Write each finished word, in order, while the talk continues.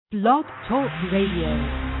Blog Talk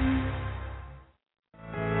Radio.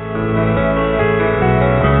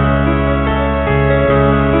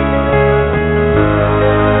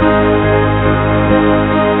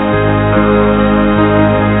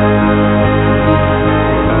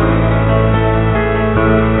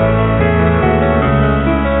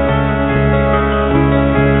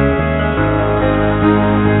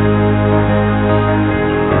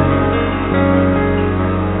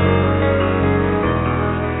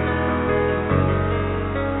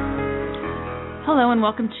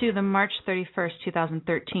 Welcome to the March 31st,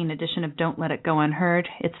 2013 edition of Don't Let It Go Unheard.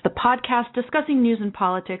 It's the podcast discussing news and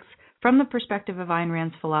politics from the perspective of Ayn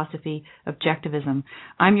Rand's philosophy, Objectivism.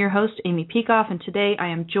 I'm your host, Amy Peikoff, and today I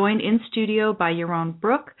am joined in studio by Yaron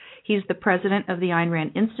Brook. He's the president of the Ayn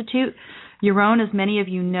Rand Institute. Yaron, as many of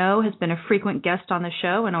you know, has been a frequent guest on the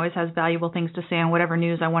show and always has valuable things to say on whatever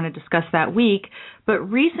news I want to discuss that week. But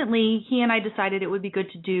recently, he and I decided it would be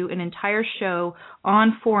good to do an entire show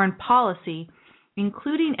on foreign policy,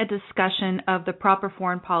 including a discussion of the proper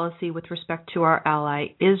foreign policy with respect to our ally,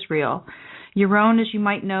 Israel. Yaron, as you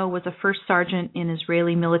might know, was a first sergeant in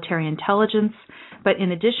Israeli military intelligence, but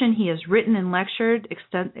in addition, he has written and lectured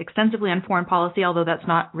extensively on foreign policy, although that's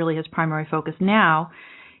not really his primary focus now.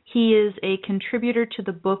 He is a contributor to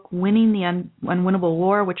the book Winning the Unwinnable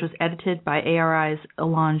War, which was edited by ARI's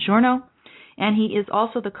Elan Journo. And he is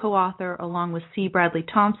also the co-author, along with C. Bradley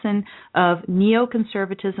Thompson, of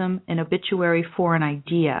Neoconservatism, an Obituary for an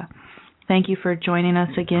Idea. Thank you for joining us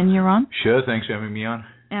again, Yaron. Sure, thanks for having me on.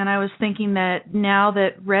 And I was thinking that now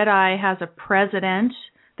that Red Eye has a president,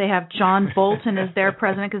 they have John Bolton as their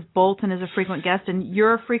president because Bolton is a frequent guest, and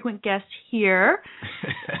you're a frequent guest here.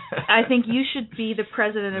 I think you should be the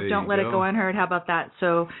president of Don't Let It Go Unheard. How about that?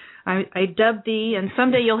 So I dubbed thee, and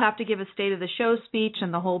someday you'll have to give a State of the Show speech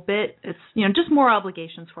and the whole bit. It's, just more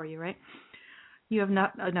obligations for you, right? You have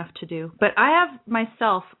not enough to do. But I have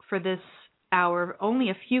myself for this hour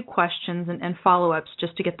only a few questions and follow-ups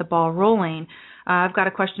just to get the ball rolling. I've got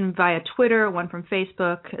a question via Twitter, one from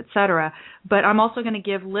Facebook, etc. But I'm also going to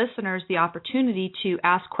give listeners the opportunity to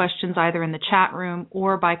ask questions either in the chat room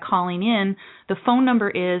or by calling in. The phone number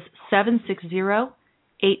is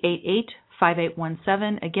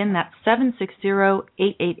 760-888-5817. Again, that's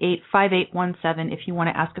 760-888-5817 if you want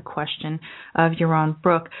to ask a question of Yaron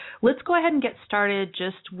Brook. Let's go ahead and get started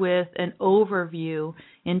just with an overview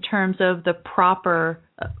in terms of the proper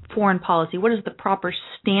foreign policy. What is the proper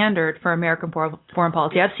standard for American foreign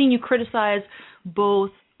policy? I've seen you criticize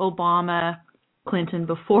both Obama, Clinton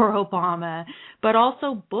before Obama, but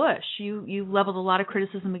also Bush. You leveled a lot of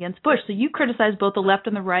criticism against Bush. So you criticize both the left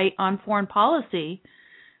and the right on foreign policy.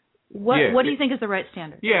 What do you think is the right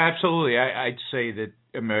standard? Yeah, absolutely. I'd say that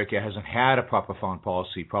America hasn't had a proper foreign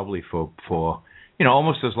policy probably for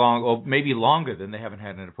almost as long, or maybe longer than they haven't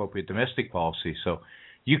had an appropriate domestic policy. So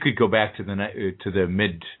you could go back to the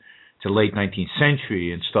mid to late 19th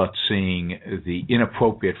century and start seeing the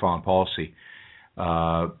inappropriate foreign policy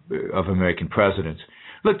of American presidents.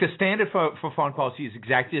 Look, the standard for foreign policy is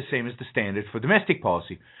exactly the same as the standard for domestic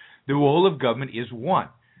policy. The role of government is one.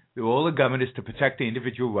 The role of government is to protect the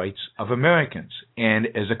individual rights of Americans. And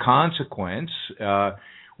as a consequence,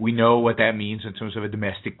 we know what that means in terms of a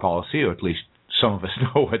domestic policy, or at least some of us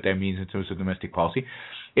know what that means in terms of domestic policy.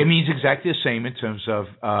 It means exactly the same in terms of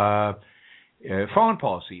foreign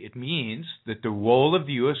policy. It means that the role of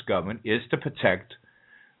the U.S. government is to protect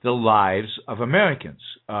the lives of Americans,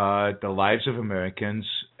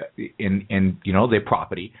 in their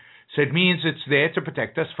property. So it means it's there to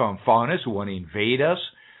protect us from foreigners who want to invade us.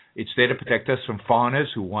 It's there to protect us from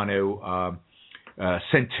foreigners who want to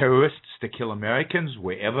send terrorists to kill Americans,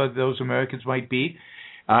 wherever those Americans might be.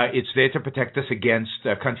 It's there to protect us against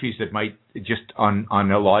countries that might just on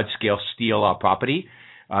a large scale steal our property,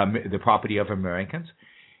 the property of Americans.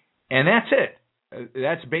 And that's it.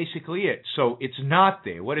 That's basically it. So it's not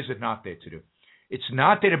there. What is it not there to do? It's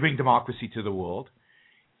not there to bring democracy to the world.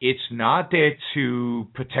 It's not there to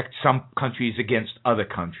protect some countries against other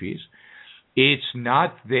countries. It's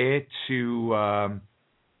not there to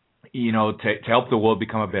help the world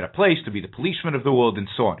become a better place, to be the policeman of the world, and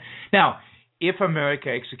so on. Now, if America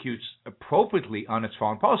executes appropriately on its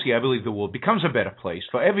foreign policy, I believe the world becomes a better place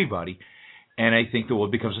for everybody, and I think the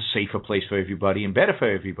world becomes a safer place for everybody and better for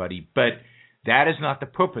everybody. But that is not the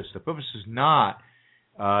purpose. The purpose is not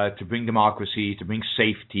to bring democracy, to bring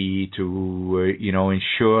safety, to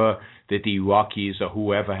ensure that the Iraqis or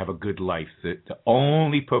whoever have a good life. The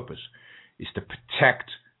only purpose is to protect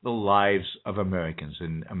the lives of Americans,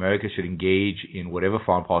 and America should engage in whatever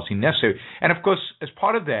foreign policy necessary. And of course, as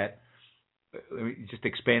part of that, let me just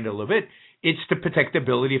expand a little bit, it's to protect the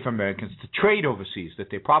ability of Americans to trade overseas, that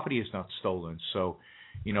their property is not stolen. So,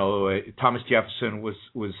 Thomas Jefferson was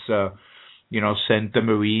sent the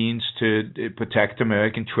Marines to protect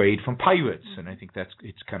American trade from pirates, and I think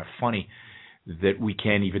it's kind of funny that we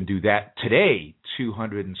can't even do that today,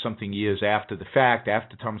 200 and something years after the fact,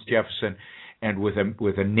 after Thomas Jefferson, and with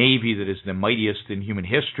a navy that is the mightiest in human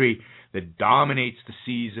history, that dominates the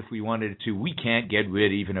seas if we wanted it to. We can't get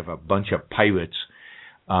rid even of a bunch of pirates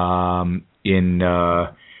off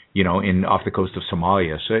the coast of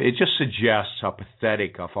Somalia. So it just suggests how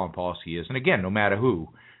pathetic our foreign policy is. And again, no matter who,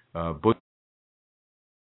 Bush.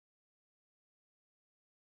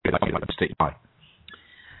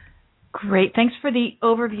 Great. Thanks for the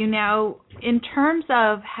overview. Now, in terms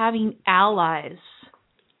of having allies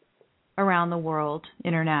around the world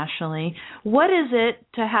internationally, what is it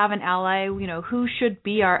to have an ally? Who should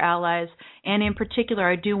be our allies? And in particular,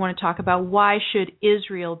 I do want to talk about why should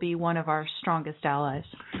Israel be one of our strongest allies?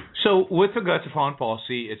 So with regard to foreign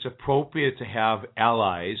policy, it's appropriate to have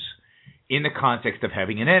allies in the context of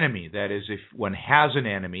having an enemy. That is, if one has an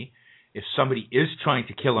enemy, if somebody is trying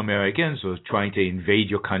to kill Americans or trying to invade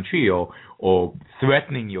your country or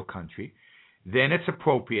threatening your country, then it's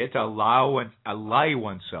appropriate to ally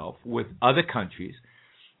oneself with other countries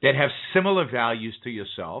that have similar values to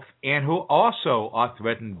yourself and who also are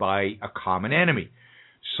threatened by a common enemy.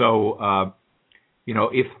 So,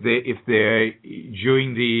 if they're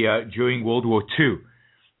during World War II,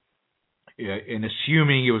 in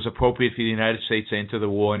assuming it was appropriate for the United States to enter the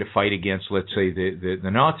war and to fight against, let's say, the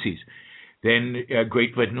Nazis, then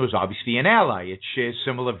Great Britain was obviously an ally. It shares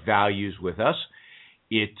similar values with us.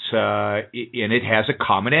 And it has a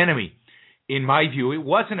common enemy. In my view, it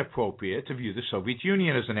wasn't appropriate to view the Soviet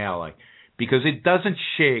Union as an ally because it doesn't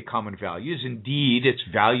share common values. Indeed, its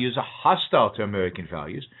values are hostile to American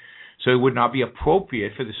values. So it would not be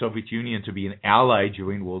appropriate for the Soviet Union to be an ally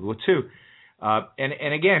during World War II.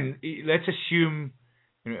 And again, let's assume,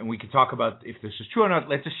 and we can talk about if this is true or not,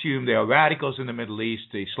 let's assume there are radicals in the Middle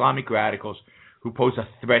East, the Islamic radicals, who pose a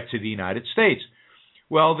threat to the United States.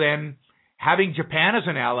 Well, then, having Japan as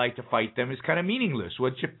an ally to fight them is kind of meaningless.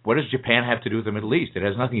 What does Japan have to do with the Middle East? It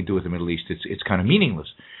has nothing to do with the Middle East. It's kind of meaningless.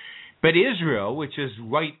 But Israel, which is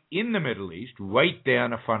right in the Middle East, right there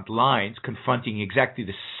on the front lines, confronting exactly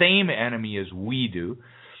the same enemy as we do,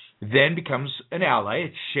 then becomes an ally.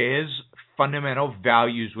 It shares fundamental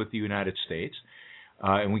values with the United States,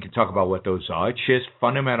 and we can talk about what those are. It shares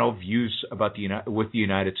fundamental views about with the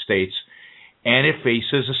United States, and it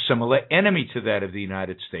faces a similar enemy to that of the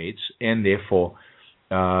United States, and therefore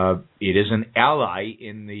it is an ally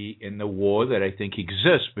in the war that I think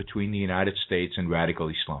exists between the United States and radical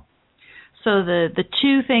Islam. So the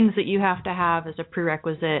two things that you have to have as a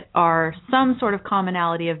prerequisite are some sort of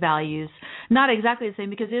commonality of values, not exactly the same,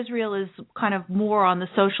 because Israel is kind of more on the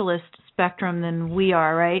socialist spectrum than we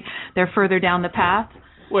are, right? They're further down the path.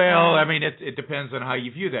 Well, I mean, it depends on how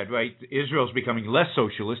you view that, right? Israel's becoming less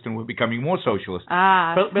socialist, and we're becoming more socialist.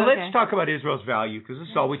 But okay. Let's talk about Israel's value, because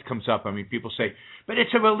this always comes up. I mean, people say, but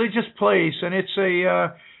it's a religious place, and it's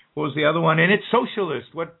a, what was the other one? And it's socialist.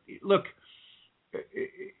 Look,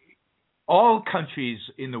 all countries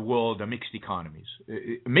in the world are mixed economies.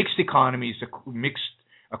 Mixed economies are mixed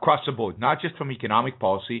across the board, not just from economic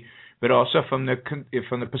policy, but also from the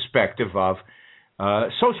perspective of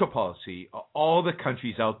social policy. All the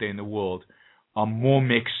countries out there in the world are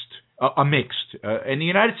mixed. And the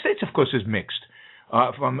United States, of course, is mixed.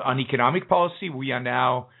 On economic policy, we are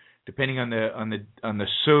now, depending on the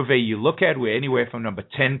survey you look at, we're anywhere from number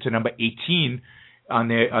 10 to number 18 on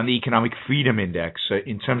the economic freedom index.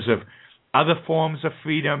 In terms of other forms of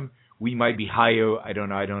freedom, we might be higher. I don't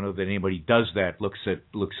know that anybody does that. Looks at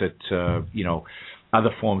other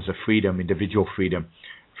forms of freedom, individual freedom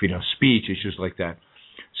of speech, issues like that.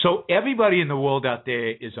 So everybody in the world out there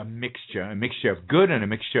is a mixture of good and a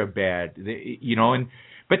mixture of bad.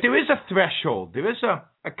 But there is a threshold, there is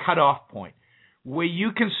a cutoff point where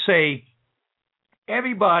you can say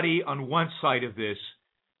everybody on one side of this,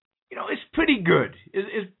 is pretty good.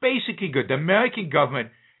 Is basically good. The American government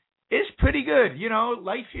is pretty good.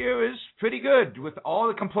 Life here is pretty good with all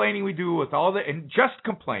the complaining we do, and just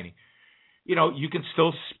complaining. You can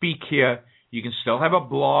still speak here. You can still have a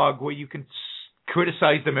blog where you can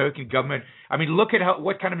criticize the American government. I mean, look at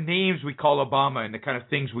what kind of names we call Obama and the kind of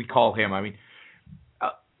things we call him. I mean,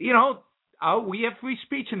 we have free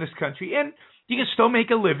speech in this country, and you can still make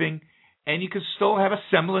a living, and you can still have a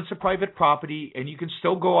semblance of private property, and you can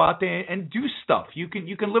still go out there and do stuff. You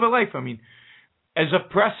can live a life. I mean, as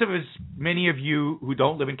oppressive as many of you who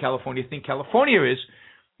don't live in California think California is,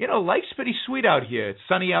 life's pretty sweet out here. It's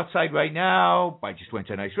sunny outside right now. I just went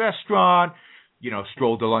to a nice restaurant,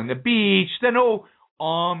 strolled along the beach. There are no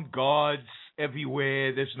armed guards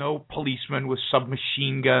everywhere. There's no policemen with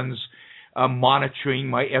submachine guns monitoring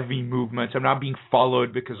my every movement. I'm not being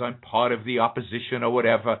followed because I'm part of the opposition or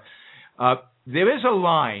whatever. There is a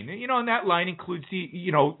line, and that line includes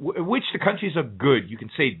which the countries are good. You can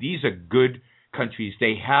say these are good countries.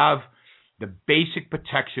 They have the basic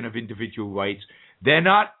protection of individual rights. They're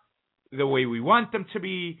not the way we want them to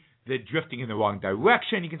be. They're drifting in the wrong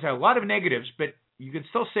direction. You can say a lot of negatives, but you can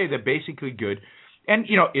still say they're basically good. And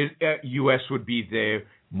U.S. would be there.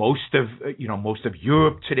 Most of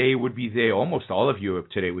Europe today would be there. Almost all of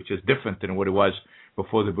Europe today, which is different than what it was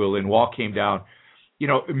before the Berlin Wall came down.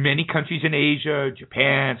 Many countries in Asia,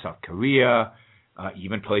 Japan, South Korea,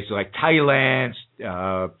 even places like Thailand,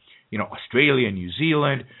 Australia, New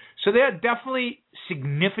Zealand. So there are definitely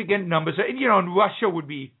significant numbers. And Russia would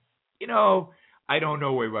be, I don't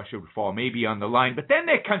know where Russia would fall, maybe on the line. But then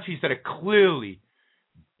there are countries that are clearly,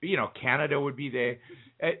 Canada would be there.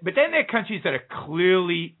 But then there are countries that are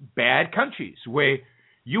clearly bad countries where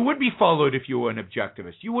you would be followed if you were an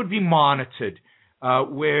objectivist. You would be monitored,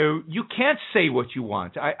 where you can't say what you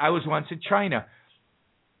want. I was once in China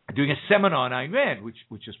doing a seminar on Ayn Rand,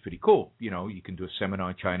 which is pretty cool. You can do a seminar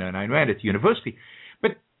on China and Ayn Rand at the university.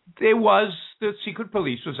 But the secret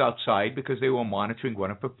police was outside because they were monitoring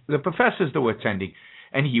one of the professors that were attending,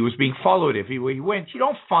 and he was being followed everywhere he went. You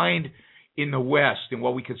don't find in the West, in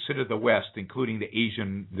what we consider the West, including the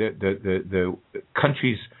Asian, the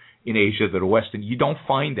countries in Asia that are Western, you don't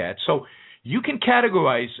find that. So you can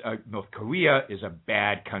categorize North Korea as a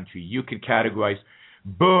bad country. You can categorize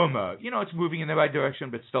Burma. It's moving in the right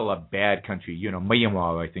direction, but still a bad country.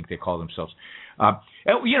 Myanmar, I think they call themselves.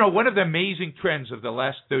 One of the amazing trends of the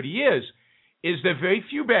last 30 years is there are very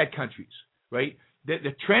few bad countries, right?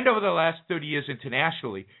 The trend over the last 30 years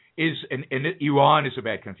internationally is, and Iran is a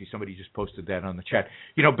bad country. Somebody just posted that on the chat.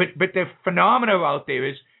 But the phenomena out there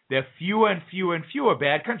is there are fewer and fewer and fewer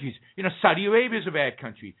bad countries. Saudi Arabia is a bad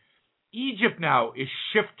country. Egypt now is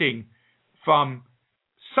shifting from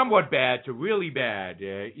somewhat bad to really bad.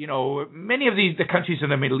 Many of the countries in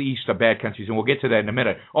the Middle East are bad countries, and we'll get to that in a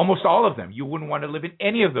minute. Almost all of them. You wouldn't want to live in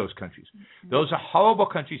any of those countries. Mm-hmm. Those are horrible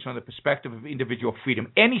countries from the perspective of individual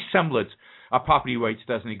freedom. Any semblance of property rights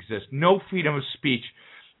doesn't exist. No freedom of speech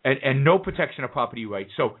and no protection of property rights.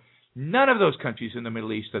 So none of those countries in the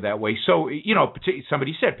Middle East are that way. So,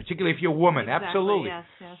 somebody said, particularly if you're a woman, exactly, absolutely.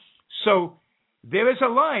 Yes. So there is a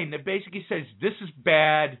line that basically says this is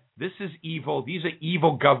bad, this is evil, these are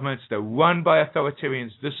evil governments, they're run by authoritarians,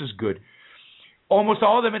 this is good. Almost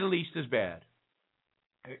all the Middle East is bad.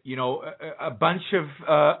 A bunch of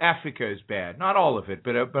Africa is bad. Not all of it,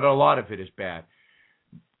 but a lot of it is bad.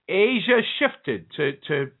 Asia shifted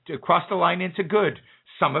to cross the line into good.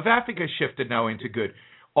 Some of Africa shifted now into good.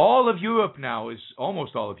 All of Europe now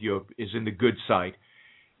almost all of Europe is in the good side.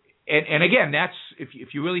 And again, that's,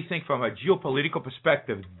 if you really think from a geopolitical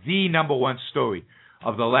perspective, the number one story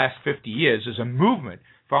of the last 50 years is a movement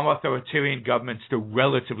from authoritarian governments to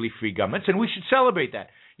relatively free governments, and we should celebrate that.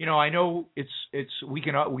 I know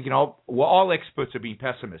we're all experts at being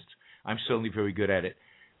pessimists. I'm certainly very good at it.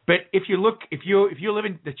 But if you live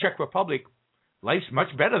in the Czech Republic, life's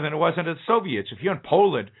much better than it was under the Soviets. If you're in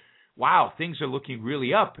Poland, wow, things are looking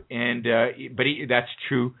really up, and but that's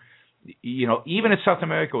true. Even in South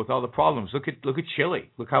America with all the problems, look at Chile.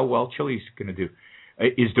 Look how well Chile's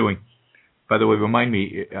is doing. By the way, remind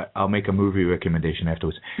me. I'll make a movie recommendation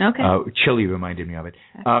afterwards. Okay. Chile reminded me of it.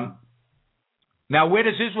 Now, where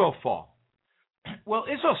does Israel fall? Well,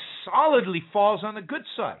 Israel solidly falls on the good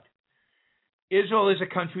side. Israel is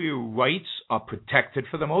a country whose rights are protected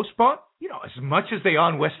for the most part. As much as they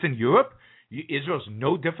are in Western Europe, Israel's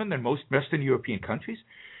no different than most Western European countries.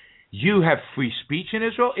 You have free speech in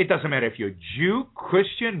Israel. It doesn't matter if you're Jew,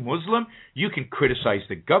 Christian, Muslim. You can criticize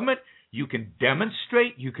the government. You can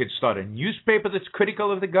demonstrate. You can start a newspaper that's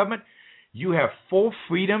critical of the government. You have full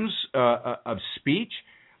freedoms of speech.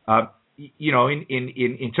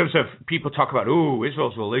 In terms of people talk about,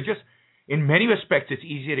 Israel's religious. In many respects, it's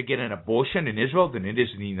easier to get an abortion in Israel than it is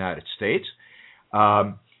in the United States.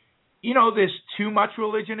 There's too much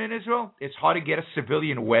religion in Israel. It's hard to get a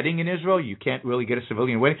civilian wedding in Israel. You can't really get a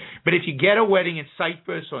civilian wedding. But if you get a wedding in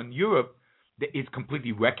Cyprus or in Europe, it's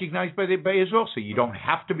completely recognized by Israel, so you don't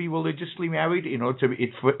have to be religiously married in order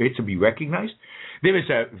for it to be recognized. There is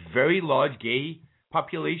a very large gay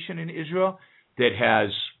population in Israel that has,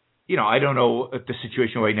 I don't know the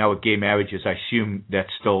situation right now with gay marriages. I assume that's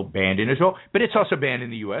still banned in Israel, but it's also banned in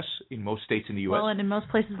the U.S., in most states in the U.S. Well, and in most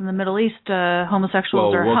places in the Middle East,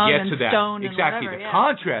 homosexuals are hung and stoned and exactly. whatever. The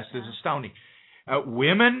contrast is astounding.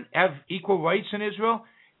 Women have equal rights in Israel.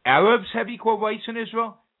 Arabs have equal rights in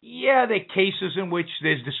Israel. Yeah, there are cases in which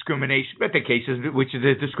there's discrimination, but there are cases in which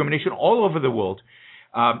there's discrimination all over the world.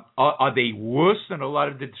 Are they worse than a lot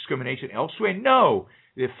of the discrimination elsewhere? No.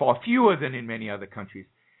 They're far fewer than in many other countries.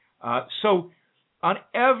 So on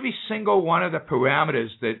every single one of the parameters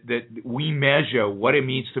that we measure what it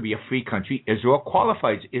means to be a free country, Israel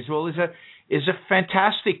qualifies. Israel is a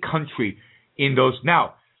fantastic country in those.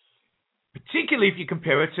 Now, particularly if you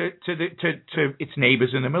compare it to its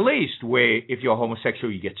neighbors in the Middle East, where if you're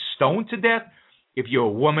homosexual, you get stoned to death. If you're a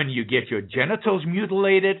woman, you get your genitals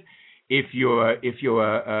mutilated. If you're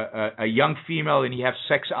a young female and you have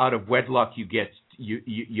sex out of wedlock, you get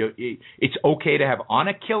it's okay to have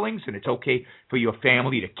honor killings, and it's okay for your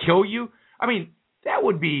family to kill you. I mean, that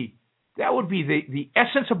would be the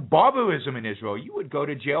essence of barbarism in Israel. You would go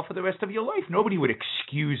to jail for the rest of your life. Nobody would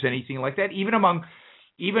excuse anything like that, even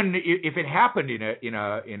if it happened in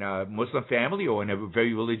a Muslim family or in a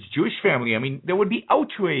very religious Jewish family. I mean, there would be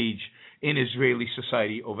outrage in Israeli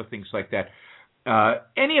society over things like that.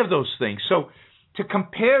 Any of those things. So to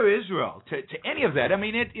compare Israel to any of that, I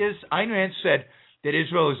mean, it is, Ayn Rand said that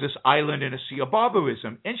Israel is this island in a sea of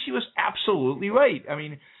barbarism, and she was absolutely right. I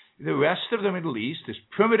mean, the rest of the Middle East is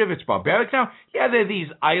primitive, it's barbaric. Now, yeah, there are these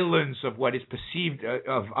islands of what is perceived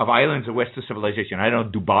of islands of Western civilization. I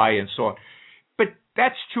don't know, Dubai and so on. But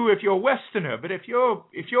that's true if you're a Westerner. But if you're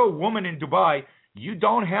a woman in Dubai, you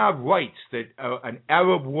don't have rights that an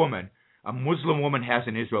Arab woman, a Muslim woman has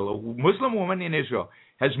in Israel. A Muslim woman in Israel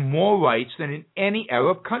has more rights than in any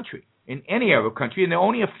Arab country. In any Arab country, and there are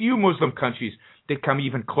only a few Muslim countries that come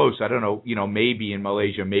even close. I don't know, maybe in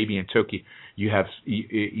Malaysia, maybe in Turkey, you have,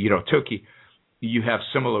 Turkey, you have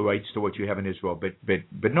similar rights to what you have in Israel,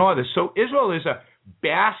 but no others. So Israel is a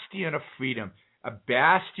bastion of freedom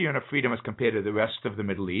as compared to the rest of the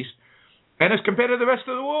Middle East, and as compared to the rest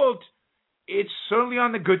of the world. It's certainly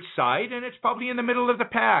on the good side, and it's probably in the middle of the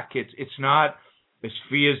pack. It's not as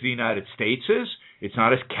free as the United States is. It's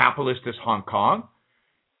not as capitalist as Hong Kong,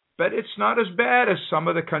 but it's not as bad as some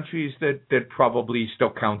of the countries that probably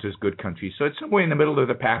still count as good countries. So it's somewhere in the middle of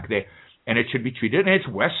the pack there, and it should be treated. And it's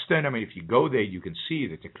Western. I mean, if you go there, you can see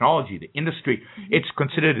the technology, the industry. Mm-hmm. It's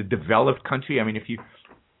considered a developed country. I mean,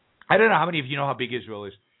 I don't know how many of you know how big Israel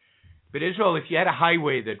is. But Israel, if you had a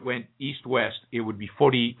highway that went east-west, it would be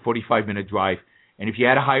 45-minute drive. And if you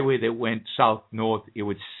had a highway that went south-north, it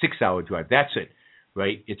would 6-hour drive. That's it,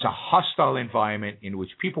 right? It's a hostile environment in which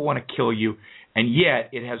people want to kill you, and yet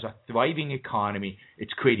it has a thriving economy.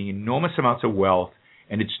 It's creating enormous amounts of wealth,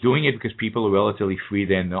 and it's doing it because people are relatively free.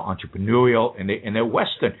 They're entrepreneurial, and they're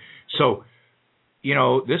Western. So,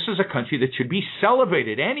 this is a country that should be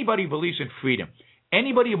celebrated. Anybody who believes in freedom,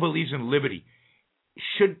 anybody who believes in liberty,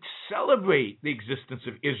 should celebrate the existence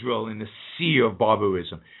of Israel in the sea of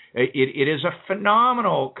barbarism. It is a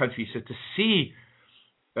phenomenal country. So to see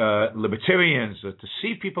libertarians, to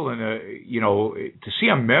see people to see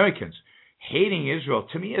Americans hating Israel,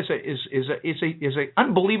 to me is an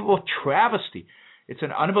unbelievable travesty. It's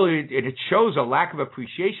an unbelievable, and it shows a lack of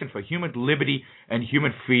appreciation for human liberty and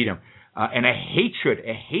human freedom, and a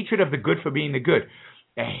hatred of the good for being the good,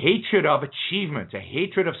 a hatred of achievement, a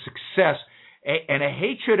hatred of success, and a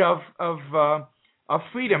hatred of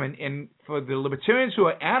freedom. And for the libertarians who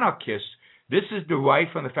are anarchists, this is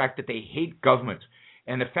derived from the fact that they hate government.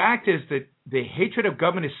 And the fact is that the hatred of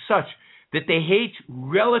government is such that they hate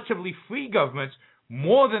relatively free governments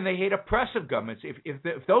more than they hate oppressive governments.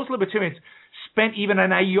 If those libertarians spent even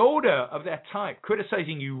an iota of that time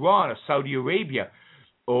criticizing Iran or Saudi Arabia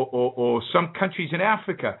or some countries in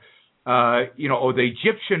Africa, or the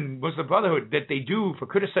Egyptian Muslim Brotherhood that they do for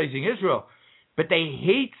criticizing Israel, but they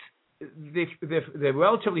hate the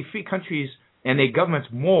relatively free countries and their governments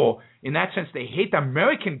more. In that sense, they hate the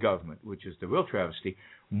American government, which is the real travesty,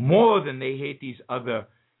 more than they hate these other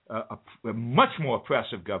much more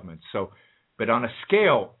oppressive governments. So, but on a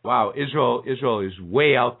scale, wow, Israel is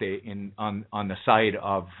way out there on the side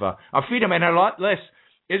of freedom, and a lot less.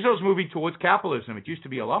 Israel's moving towards capitalism. It used to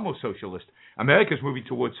be a lot more socialist. America's moving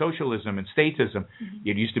towards socialism and statism. Mm-hmm.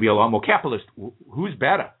 It used to be a lot more capitalist. Who's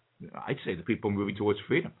better? I'd say the people moving towards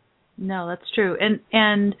freedom. No, that's true.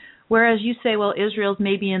 And whereas you say, well, Israel's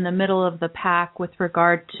maybe in the middle of the pack with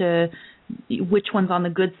regard to which one's on the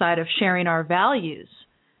good side of sharing our values,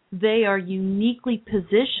 they are uniquely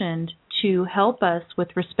positioned to help us with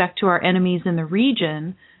respect to our enemies in the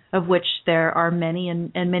region of which there are many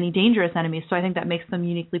and many dangerous enemies. So I think that makes them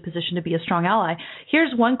uniquely positioned to be a strong ally.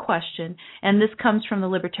 Here's one question, and this comes from the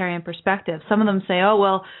libertarian perspective. Some of them say, oh,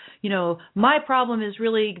 well, my problem is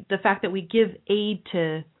really the fact that we give aid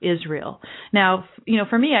to Israel. Now,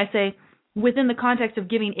 for me, I say, within the context of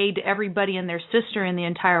giving aid to everybody and their sister in the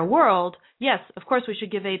entire world, yes, of course we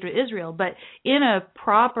should give aid to Israel, but in a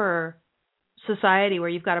proper society where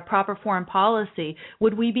you've got a proper foreign policy,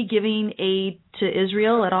 would we be giving aid to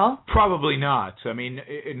Israel at all? Probably not. I mean,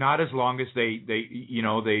 not as long as they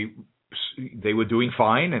were doing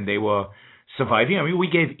fine and they were surviving. I mean, we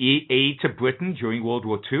gave aid to Britain during World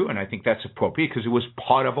War II, and I think that's appropriate because it was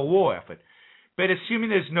part of a war effort. But assuming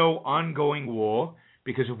there's no ongoing war,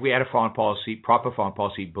 because if we had a foreign policy, proper foreign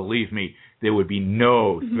policy, believe me, there would be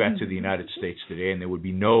no threat to the United States today, and there would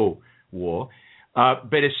be no war.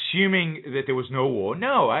 But assuming that there was no war,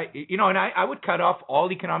 no, I would cut off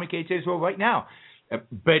all economic aid to Israel right now.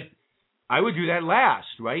 But I would do that last,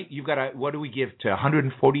 right? You've got what do we give to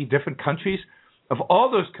 140 different countries? Of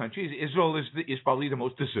all those countries, Israel is probably the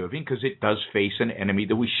most deserving because it does face an enemy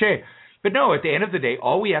that we share. But no, at the end of the day,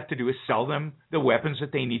 all we have to do is sell them the weapons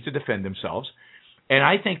that they need to defend themselves. And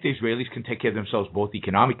I think the Israelis can take care of themselves both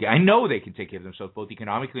economically. I know they can take care of themselves both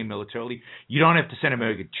economically and militarily. You don't have to send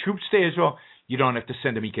American troops to Israel. You don't have to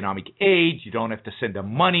send them economic aid. You don't have to send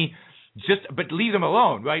them money. But leave them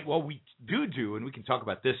alone, right? What we do, and we can talk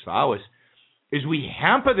about this for hours, is we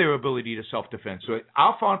hamper their ability to self-defense. So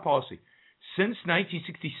our foreign policy since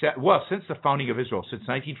 1967, since the founding of Israel, since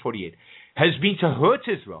 1948, has been to hurt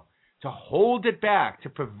Israel, to hold it back, to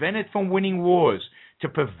prevent it from winning wars, to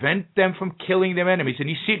prevent them from killing their enemies. And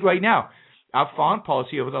you see it right now. Our foreign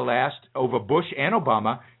policy over Bush and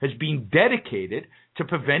Obama has been dedicated to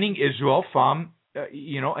preventing Israel from,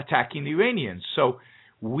 attacking the Iranians. So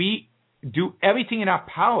we do everything in our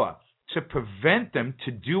power to prevent them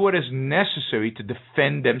to do what is necessary to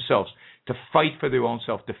defend themselves, to fight for their own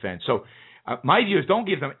self-defense. So my view is don't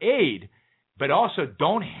give them aid, but also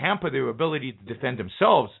don't hamper their ability to defend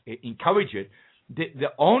themselves, encourage it. The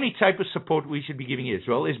only type of support we should be giving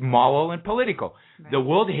Israel is moral and political. Right. The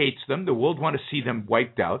world hates them. The world want to see them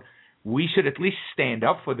wiped out. We should at least stand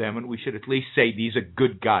up for them, and we should at least say these are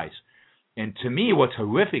good guys. And to me, what's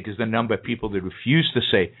horrific is the number of people that refuse to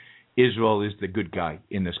say Israel is the good guy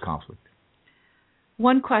in this conflict.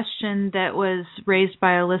 One question that was raised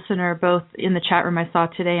by a listener both in the chat room I saw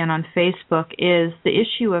today and on Facebook is the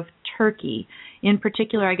issue of Turkey. In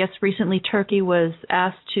particular, I guess recently Turkey was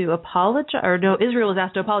asked to apologize, Israel was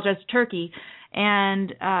asked to apologize to Turkey.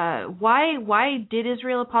 And why did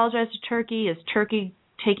Israel apologize to Turkey? Is Turkey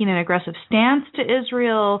taking an aggressive stance to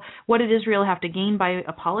Israel? What did Israel have to gain by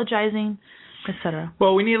apologizing, etc.?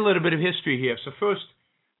 Well, we need a little bit of history here. So first,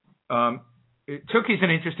 Turkey is an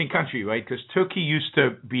interesting country, right? Because Turkey used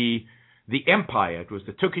to be the empire. It was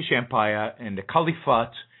the Turkish Empire and the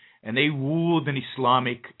Caliphate, and they ruled an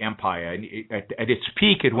Islamic empire. And at its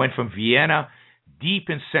peak, it went from Vienna, deep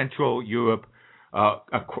in Central Europe,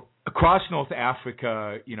 across North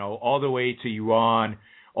Africa, all the way to Iran,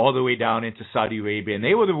 all the way down into Saudi Arabia. And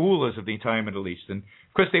they were the rulers of the entire Middle East. And,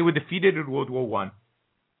 of course, they were defeated in World War I.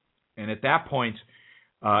 And at that point,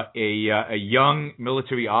 a young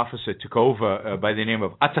military officer took over by the name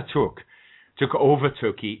of Ataturk, took over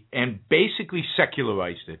Turkey and basically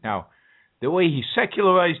secularized it. Now, the way he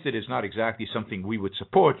secularized it is not exactly something we would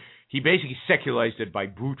support. He basically secularized it by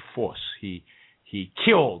brute force. He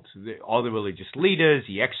killed all the religious leaders.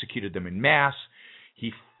 He executed them in mass.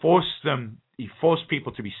 He forced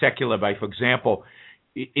people to be secular by, for example,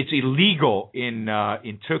 it's illegal in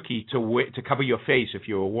Turkey to cover your face if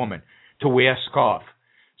you're a woman, to wear a scarf.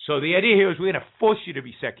 So the idea here is we're going to force you to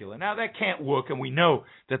be secular. Now, that can't work, and we know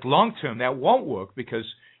that long-term that won't work because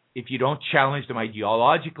if you don't challenge them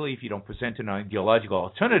ideologically, if you don't present an ideological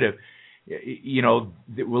alternative,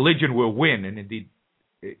 the religion will win, and indeed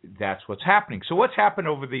that's what's happening. So what's happened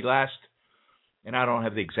over the last, and I don't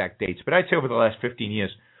have the exact dates, but I'd say over the last 15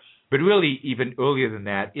 years, but really even earlier than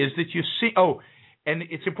that, is that you see, and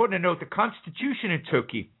it's important to note the constitution in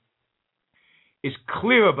Turkey is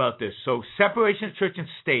clear about this. So separation of church and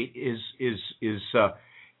state is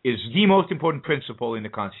the most important principle in the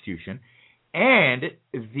Constitution, and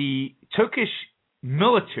the Turkish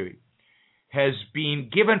military has been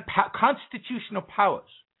given constitutional powers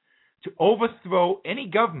to overthrow any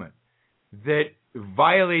government that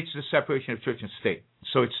violates the separation of church and state.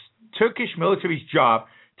 So it's Turkish military's job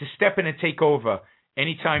to step in and take over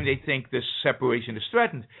anytime they think this separation is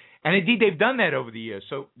threatened. And indeed, they've done that over the years.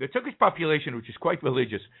 So the Turkish population, which is quite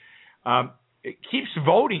religious, it keeps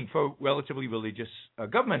voting for relatively religious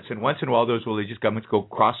governments. And once in a while, those religious governments go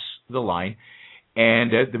across the line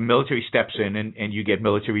and the military steps in, and you get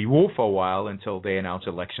military rule for a while until they announce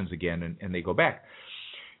elections again, and they go back.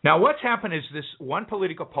 Now, what's happened is this one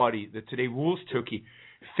political party that today rules Turkey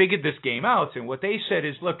figured this game out, and what they said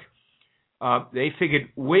is, look, they figured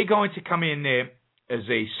we're going to come in there as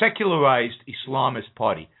a secularized Islamist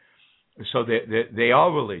party, so they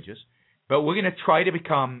are religious, but we're going to try to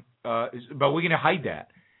become, but we're going to hide that,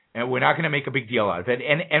 and we're not going to make a big deal out of it.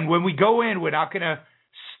 And when we go in, we're not going to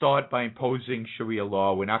start by imposing Sharia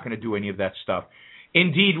law. We're not going to do any of that stuff.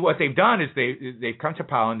 Indeed, what they've done is they've come to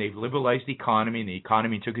power and they've liberalized the economy, and the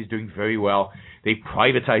economy in Turkey is doing very well. They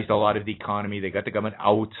privatized a lot of the economy. They got the government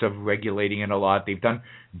out of regulating it a lot. They've done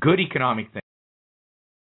good economic things.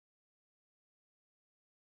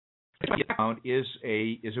 Is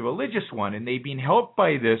a religious one, and they've been helped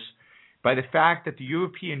by this, by the fact that the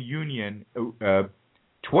European Union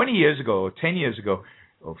 20 years ago, or 10 years ago,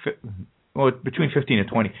 or between 15 and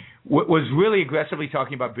 20, was really aggressively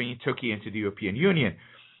talking about bringing Turkey into the European Union.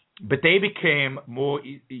 But they became more,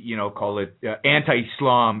 call it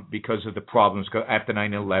anti-Islam because of the problems after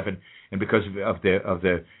 9/11, and because of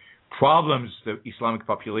the problems the Islamic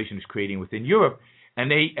population is creating within Europe. And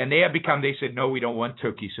they have become. They said, no, we don't want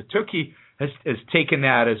Turkey. So Turkey has taken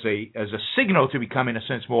that as a signal to become, in a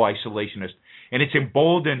sense, more isolationist, and it's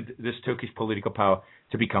emboldened this Turkish political power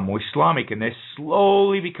to become more Islamic, and they're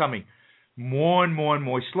slowly becoming more and more and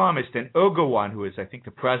more Islamist. And Erdogan, who is, I think,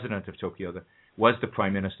 the president of Turkey, or was the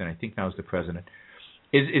prime minister, and I think now is the president,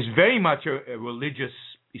 is very much a religious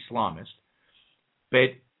Islamist,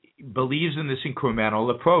 but believes in this incremental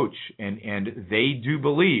approach, and they do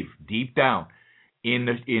believe deep down in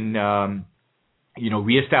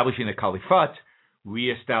reestablishing the caliphate,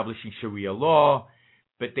 reestablishing Sharia law,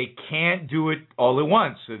 but they can't do it all at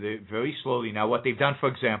once. So they're very slowly. Now, what they've done, for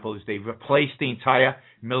example, is they've replaced the entire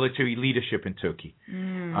military leadership in Turkey,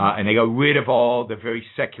 and they got rid of all the very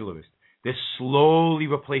secularists. They're slowly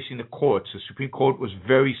replacing the courts. The Supreme Court was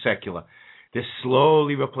very secular. They're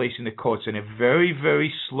slowly replacing the courts in a very,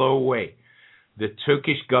 very slow way. The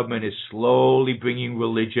Turkish government is slowly bringing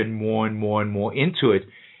religion more and more and more into it.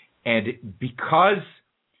 And because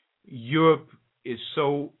Europe is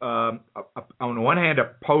so, on the one hand,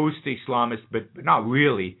 opposed to Islamists, but not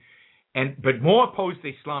really, but more opposed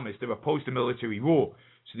to Islamists, they're opposed to military rule.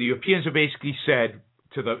 So the Europeans have basically said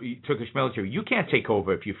to the Turkish military, you can't take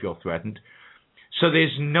over if you feel threatened. So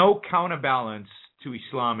there's no counterbalance to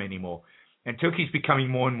Islam anymore. And Turkey's becoming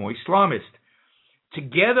more and more Islamist.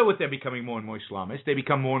 Together with them becoming more and more Islamist, they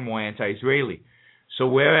become more and more anti-Israeli. So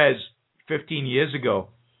whereas 15 years ago,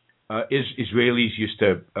 Israelis used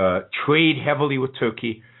to trade heavily with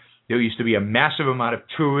Turkey, there used to be a massive amount of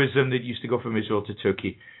tourism that used to go from Israel to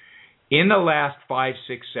Turkey. In the last 5,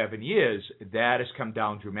 6, 7 years, that has come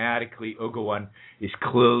down dramatically. Erdogan is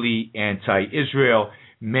clearly anti-Israel.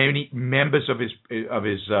 Many members of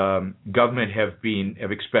his government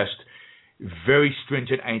have expressed very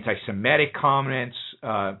stringent anti-Semitic comments,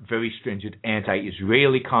 very stringent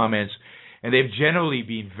anti-Israeli comments, and they've generally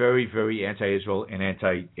been very, very anti-Israel and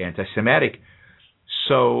anti-Semitic.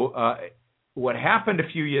 So what happened a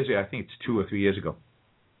few years ago, I think it's 2 or 3 years ago,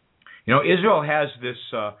 Israel has this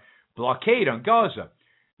blockade on Gaza,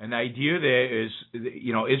 and the idea there is,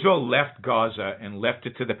 Israel left Gaza and left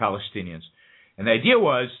it to the Palestinians, and the idea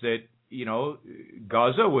was that,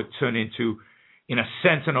 Gaza would turn into, in a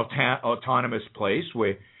sense, an autonomous place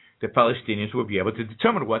where the Palestinians would be able to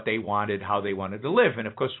determine what they wanted, how they wanted to live. And,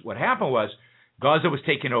 of course, what happened was Gaza was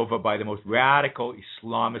taken over by the most radical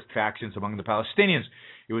Islamist factions among the Palestinians.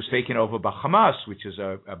 It was taken over by Hamas, which is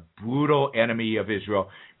a brutal enemy of Israel,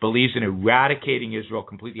 believes in eradicating Israel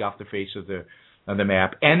completely off the face of the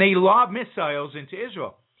map. And they lob missiles into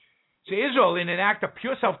Israel. So Israel, in an act of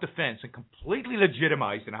pure self-defense and completely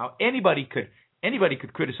legitimized, and how anybody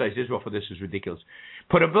could criticize Israel for this is ridiculous,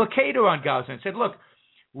 put a blockade around Gaza and said, look,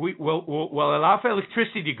 we'll allow for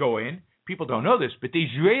electricity to go in. People don't know this, but the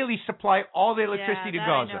Israelis supply all the electricity to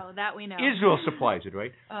Gaza. That we know. Israel supplies it,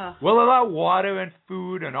 right? We'll allow water and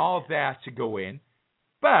food and all of that to go in,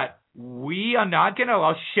 but we are not going to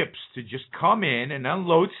allow ships to just come in and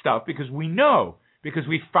unload stuff because we know, because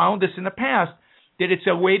we found this in the past, that it's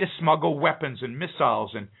a way to smuggle weapons and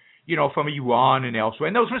missiles and, from Iran and elsewhere.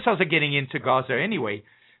 And those missiles are getting into Gaza anyway.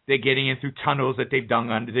 They're getting in through tunnels that they've dug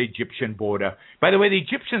under the Egyptian border. By the way, the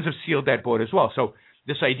Egyptians have sealed that border as well. So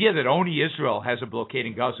this idea that only Israel has a blockade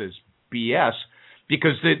in Gaza is BS,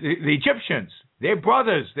 because the Egyptians, their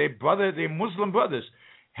Muslim brothers,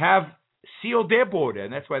 have sealed their border,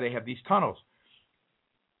 and that's why they have these tunnels.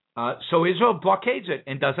 So Israel blockades it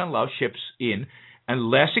and doesn't allow ships in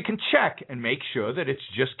unless it can check and make sure that it's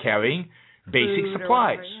just carrying basic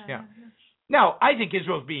supplies. Yeah. Now, I think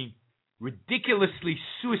Israel's being ridiculously,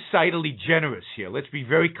 suicidally generous here. Let's be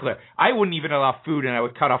very clear. I wouldn't even allow food, and I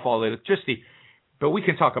would cut off all electricity. But we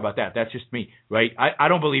can talk about that. That's just me, right? I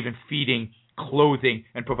don't believe in feeding, clothing,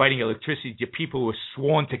 and providing electricity to people who are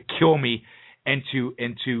sworn to kill me and to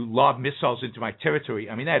lob missiles into my territory.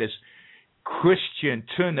 I mean, that is Christian,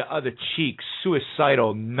 turn the other cheek,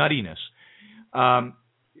 suicidal nuttiness.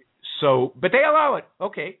 But they allow it.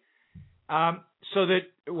 Okay. So that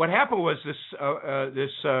what happened was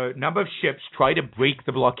this number of ships tried to break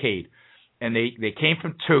the blockade, and they came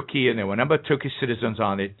from Turkey, and there were a number of Turkish citizens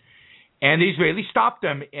on it, and the Israelis stopped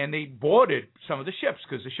them, and they boarded some of the ships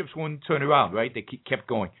because the ships wouldn't turn around, right? They kept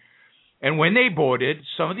going. And when they boarded,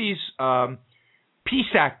 some of these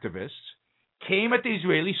peace activists came at the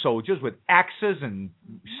Israeli soldiers with axes and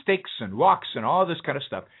sticks and rocks and all this kind of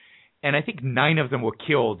stuff, and I think 9 of them were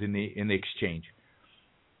killed in the exchange.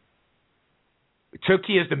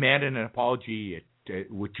 Turkey has demanded an apology.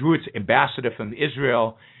 It withdrew its ambassador from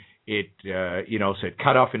Israel. It, so it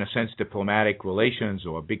cut off, in a sense, diplomatic relations,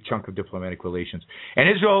 or a big chunk of diplomatic relations. And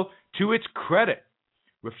Israel, to its credit,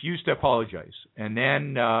 refused to apologize. And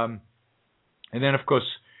then, of course,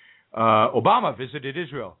 Obama visited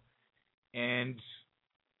Israel. And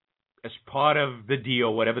as part of the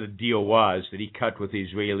deal, whatever the deal was that he cut with the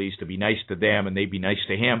Israelis to be nice to them and they'd be nice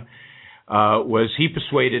to him, was he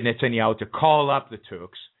persuaded Netanyahu to call up the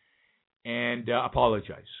Turks and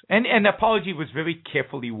apologize. And the apology was very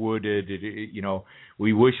carefully worded.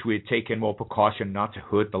 We wish we had taken more precaution not to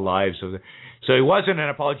hurt the lives of the... So it wasn't an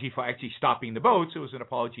apology for actually stopping the boats. It was an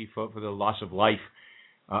apology for the loss of life.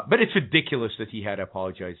 But it's ridiculous that he had to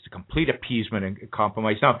apologize. To complete appeasement and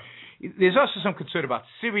compromise. Now, there's also some concern about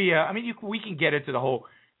Syria. I mean, we can get into the whole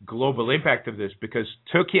global impact of this, because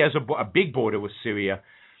Turkey has a big border with Syria.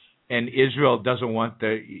 And Israel doesn't want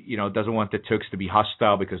the Turks to be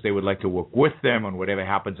hostile, because they would like to work with them on whatever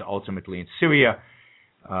happens ultimately in Syria.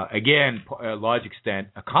 Again, a large extent,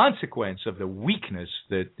 a consequence of the weakness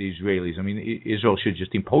that the Israelis. I mean, Israel should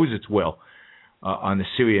just impose its will on the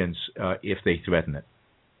Syrians if they threaten it.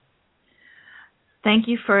 Thank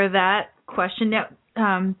you for that question. Now,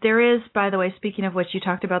 there is, by the way, speaking of which, you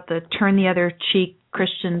talked about the turn the other cheek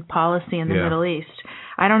Christian policy in the Middle East.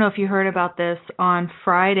 I don't know if you heard about this. On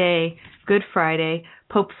Friday, Good Friday,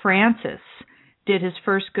 Pope Francis did his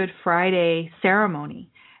first Good Friday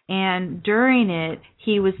ceremony. And during it,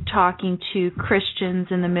 he was talking to Christians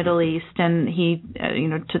in the Middle East, and he,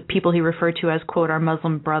 to people he referred to as, quote, our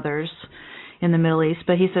Muslim brothers in the Middle East.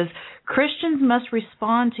 But he says, Christians must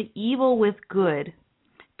respond to evil with good,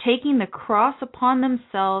 taking the cross upon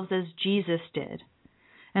themselves as Jesus did.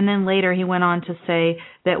 And then later he went on to say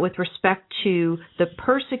that with respect to the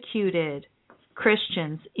persecuted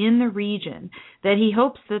Christians in the region, that he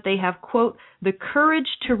hopes that they have, quote, the courage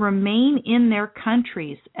to remain in their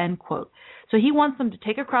countries, end quote. So he wants them to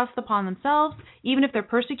take a cross upon themselves. Even if they're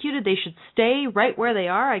persecuted, they should stay right where they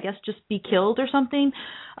are, I guess just be killed or something.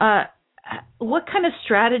 What kind of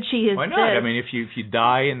strategy is this? Why not? I mean, if you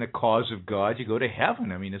die in the cause of God, you go to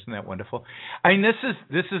heaven. I mean, isn't that wonderful? I mean,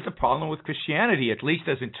 this is the problem with Christianity, at least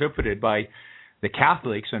as interpreted by the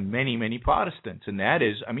Catholics and many, many Protestants, and that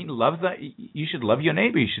is, I mean, you should love your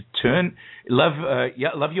neighbor. You should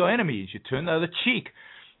love your enemy. You should turn the other cheek.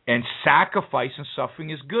 And sacrifice and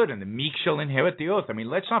suffering is good, and the meek shall inherit the earth. I mean,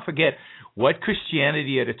 let's not forget what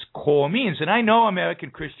Christianity at its core means. And I know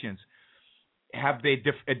American Christians have a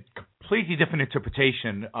completely different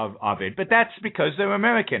interpretation of it, but that's because they're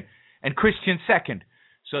American and Christian second.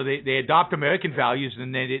 So they adopt American values,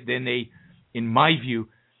 and then they, in my view,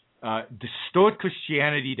 distort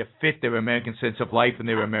Christianity to fit their American sense of life and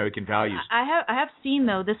their American values. I have seen,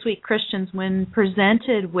 though, this week Christians, when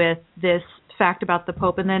presented with this fact about the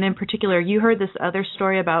Pope, and then in particular, you heard this other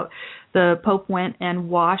story about the Pope went and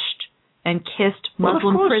washed and kissed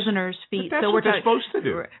Muslim prisoners' feet. But that's what they're supposed to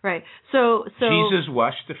do. Right. So Jesus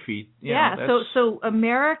washed the feet. So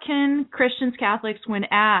American Christians, Catholics, when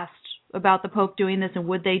asked about the Pope doing this and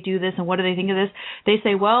would they do this and what do they think of this, they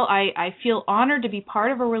say, well, I feel honored to be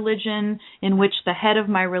part of a religion in which the head of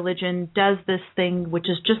my religion does this thing, which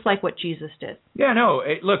is just like what Jesus did. Yeah, no,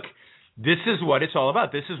 look, this is what it's all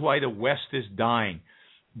about. This is why the West is dying,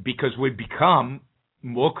 because we've become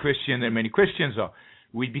more Christian than many Christians are.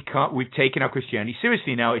 We've taken our Christianity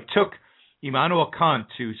seriously. Now, it took Immanuel Kant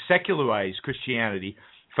to secularize Christianity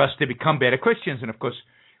for us to become better Christians. And, of course,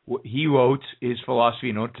 he wrote his philosophy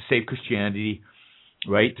in order to save Christianity,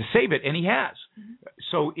 right, to save it, and he has. Mm-hmm.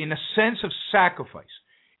 So in a sense of sacrifice,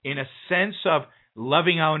 in a sense of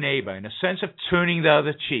loving our neighbor, in a sense of turning the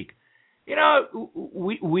other cheek,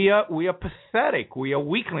 We are pathetic. We are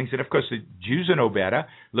weaklings, and of course the Jews are no better.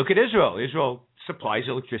 Look at Israel. Israel supplies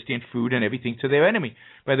electricity and food and everything to their enemy.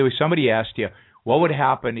 By the way, somebody asked you, what would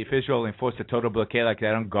happen if Israel enforced a total blockade like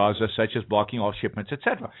that on Gaza, such as blocking all shipments,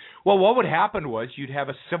 etc.? Well, what would happen was you'd have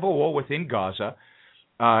a civil war within Gaza.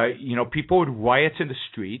 People would riot in the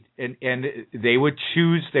street, and they would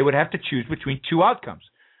have to choose between two outcomes.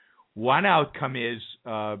 One outcome is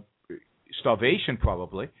starvation,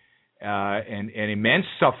 probably, and immense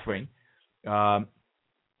suffering.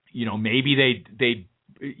 Maybe they'd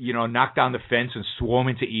knock down the fence and swarm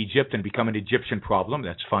into Egypt and become an Egyptian problem.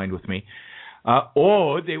 That's fine with me.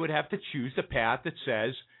 Or they would have to choose the path that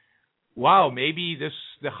says, wow, maybe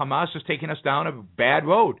the Hamas is taking us down a bad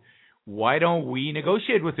road. Why don't we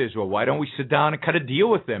negotiate with Israel? Why don't we sit down and cut a deal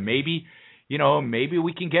with them? Maybe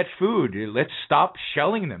we can get food. Let's stop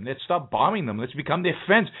shelling them. Let's stop bombing them. Let's become their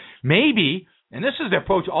friends. Maybe, and this is the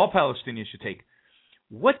approach all Palestinians should take,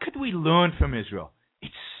 what could we learn from Israel?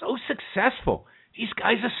 It's so successful. These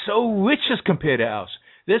guys are so rich as compared to us.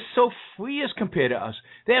 They're so free as compared to us.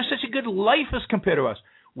 They have such a good life as compared to us.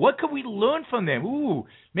 What could we learn from them?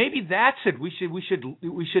 Maybe that's it. We should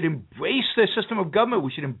embrace their system of government.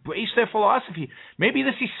 We should embrace their philosophy. Maybe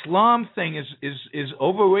this Islam thing is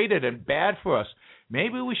overrated and bad for us.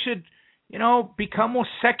 Maybe we should, become more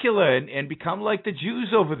secular and become like the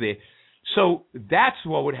Jews over there. So that's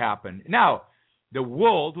what would happen. Now, the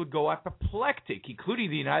world would go apoplectic, including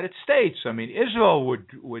the United States. I mean, Israel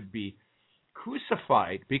would be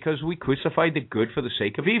crucified because we crucified the good for the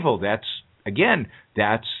sake of evil. That's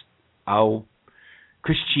our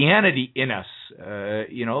Christianity in us.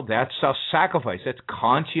 That's our sacrifice. That's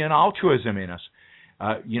Kantian altruism in us.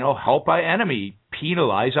 Help our enemy,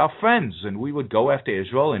 penalize our friends, and we would go after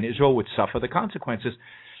Israel, and Israel would suffer the consequences.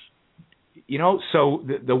 So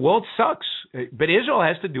the world sucks, but Israel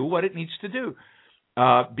has to do what it needs to do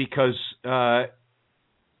because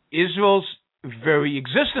Israel's very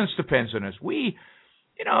existence depends on us. We've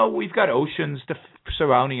got oceans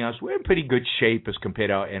surrounding us. We're in pretty good shape as compared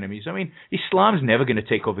to our enemies. I mean, Islam's never going to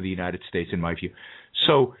take over the United States, in my view.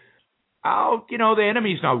 So, the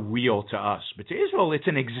enemy is not real to us. But to Israel, it's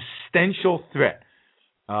an existential threat.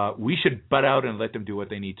 We should butt out and let them do what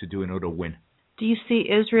they need to do in order to win. Do you see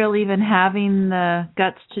Israel even having the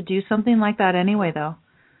guts to do something like that anyway, though?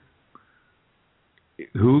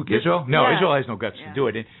 Who? Israel? No, yeah. Israel has no guts to do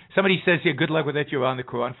it. And somebody says here, good luck with that, Yaron. The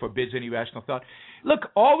Quran forbids any rational thought. Look,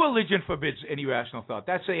 all religion forbids any rational thought.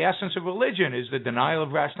 That's the essence of religion, is the denial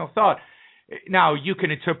of rational thought. Now, you can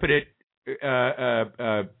interpret it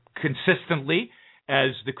consistently,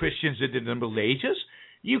 as the Christians did in the Middle Ages.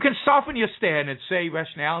 You can soften your stand and say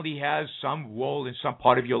rationality has some role in some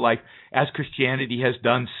part of your life, as Christianity has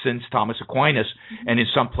done since Thomas Aquinas, and in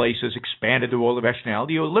some places expanded the role of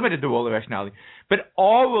rationality or limited the role of rationality. But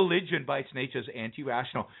all religion, by its nature, is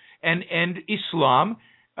anti-rational. And Islam,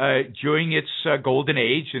 during its golden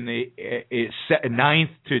age in the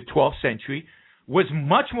 9th to 12th century, was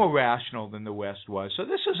much more rational than the West was. So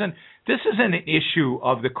this isn't an issue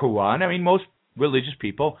of the Quran. I mean, most religious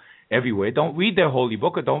people everywhere don't read their holy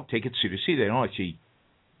book or don't take it seriously. They don't actually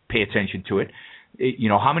pay attention to it.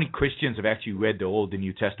 How many Christians have actually read the Old and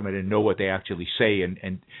New Testament and know what they actually say and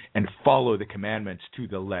follow the commandments to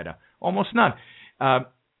the letter? Almost none.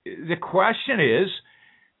 The question is,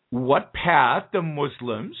 what path do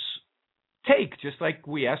Muslims take? Just like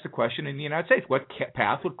we asked the question in the United States, what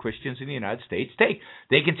path would Christians in the United States take?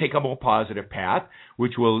 They can take a more positive path,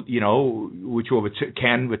 which can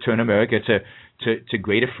return America to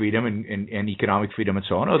greater freedom and economic freedom and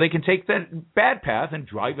so on, or they can take that bad path and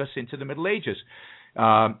drive us into the Middle Ages.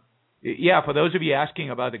 For those of you asking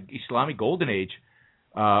about the Islamic Golden Age,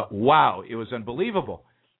 wow, it was unbelievable.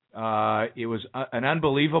 It was an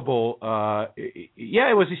unbelievable.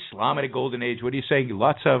 It was Islam at a golden age. What are you saying?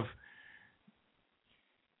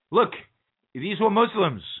 Look, these were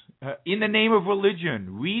Muslims in the name of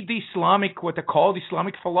religion. Read what they call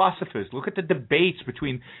Islamic philosophers. Look at the debates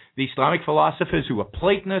between the Islamic philosophers who were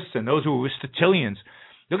Platonists and those who were Aristotelians.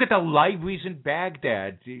 Look at the libraries in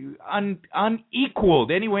Baghdad,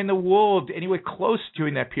 unequaled anywhere in the world, anywhere close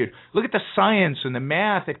during that period. Look at the science and the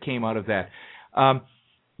math that came out of that.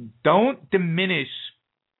 Don't diminish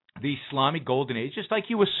the Islamic Golden Age, just like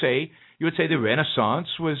you would say the Renaissance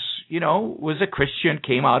was a Christian,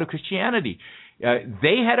 came out of Christianity.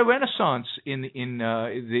 They had a Renaissance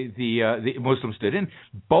the Muslims did, and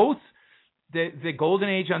both the Golden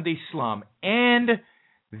Age under Islam and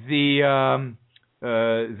the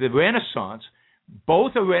Renaissance,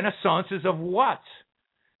 both are renaissances of what?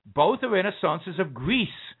 Both are renaissances of Greece.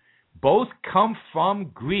 Both come from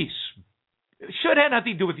Greece. Sure, it had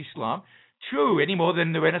nothing to do with Islam. True, any more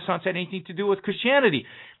than the Renaissance had anything to do with Christianity.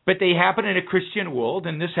 But they happened in a Christian world,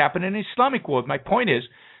 and this happened in an Islamic world. My point is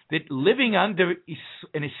that living under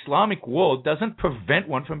an Islamic world doesn't prevent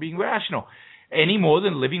one from being rational, any more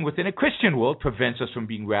than living within a Christian world prevents us from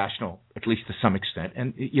being rational, at least to some extent.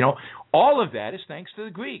 And, all of that is thanks to the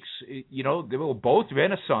Greeks. They were both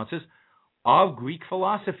Renaissances of Greek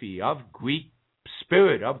philosophy, of Greek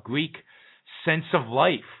spirit, of Greek sense of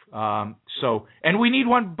life. And we need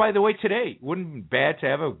one, by the way, today. Wouldn't be bad to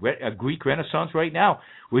have a Greek Renaissance right now.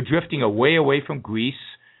 We're drifting away from Greece,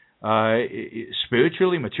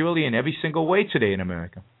 spiritually, materially, in every single way today in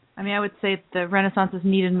America. I mean, I would say the Renaissance is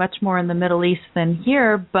needed much more in the Middle East than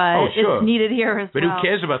here, but it's needed here as well. But who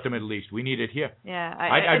cares about the Middle East? We need it here. Yeah,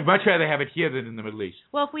 I'd much rather have it here than in the Middle East.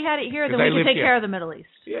 Well, if we had it here, then we could take care of the Middle East.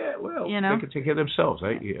 Yeah, well, they could take care of themselves.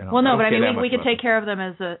 Well, no, but I mean, we could take care of them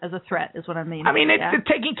as a threat, is what I mean. I mean,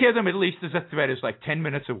 taking care of the Middle East as a threat is like 10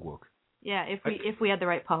 minutes of work. Yeah, if we had the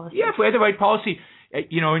right policy. Yeah, if we had the right policy,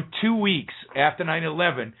 in 2 weeks after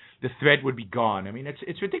 9/11, the threat would be gone. I mean,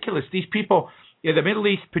 it's ridiculous. These people, the Middle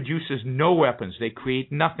East produces no weapons. They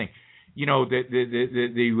create nothing.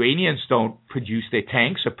 The Iranians don't produce their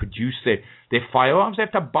tanks or produce their firearms. They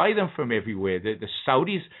have to buy them from everywhere. The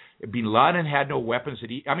Saudis, Bin Laden had no weapons.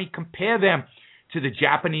 Compare them to the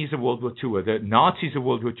Japanese of World War II or the Nazis of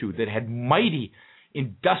World War II that had mighty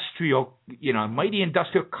industrial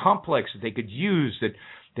complex that they could use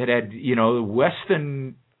that had,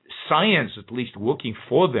 Western science at least working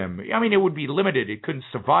for them. I mean, it would be limited. It couldn't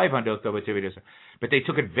survive under authoritarianism, but they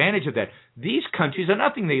took advantage of that. These countries are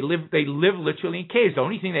nothing. They live literally in caves. The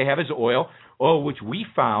only thing they have is oil, which we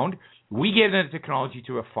found. We gave them the technology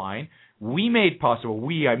to refine. We made possible.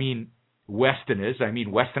 I mean Westerners. I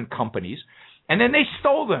mean Western companies. And then they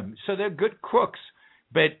stole them. So they're good crooks.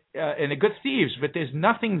 And they're good thieves, but there's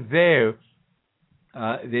nothing there.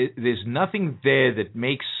 There's nothing there that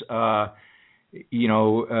makes there's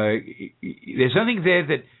nothing there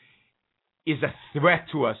that is a threat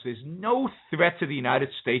to us. There's no threat to the United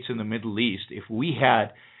States in the Middle East if we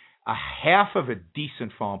had a half of a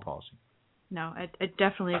decent foreign policy. No, I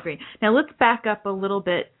definitely agree. Now, let's back up a little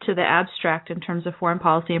bit to the abstract in terms of foreign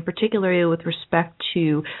policy, and particularly with respect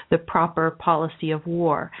to the proper policy of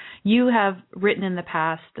war. You have written in the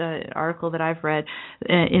past an article that I've read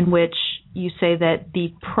in which you say that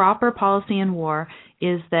the proper policy in war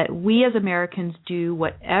is that we as Americans do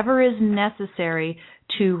whatever is necessary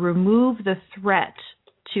to remove the threat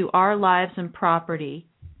to our lives and property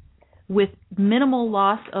with minimal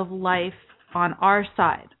loss of life on our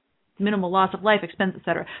side. Minimal loss of life, expense,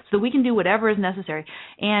 etc., so that we can do whatever is necessary.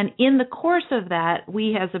 And in the course of that,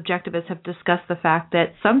 we as objectivists have discussed the fact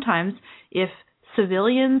that sometimes if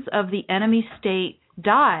civilians of the enemy state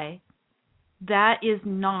die, that is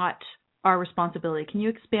not our responsibility. Can you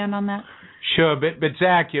expand on that? Sure, but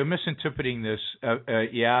Zach, you're misinterpreting this.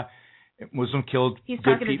 Muslim killed. He's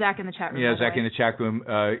talking to Zach in the chat room. Yeah, Zach in the chat room.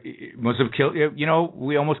 Muslim killed.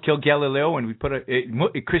 We almost killed Galileo, and we put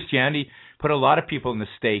Christianity put a lot of people in the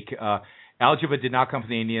stake. Algebra did not come from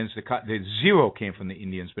the Indians. The zero came from the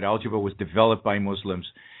Indians, but algebra was developed by Muslims.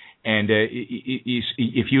 And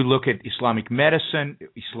if you look at Islamic medicine,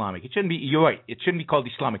 it shouldn't be. You're right. It shouldn't be called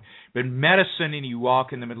Islamic, but medicine in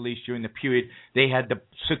Iraq and the Middle East during the period they had the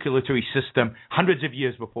circulatory system hundreds of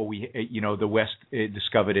years before the West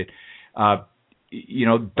discovered it.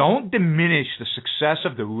 Don't diminish the success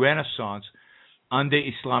of the Renaissance under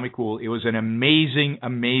Islamic rule. It was an amazing,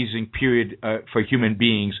 amazing period for human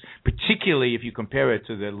beings, particularly if you compare it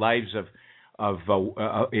to the lives of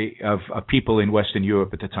people in Western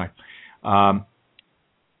Europe at the time.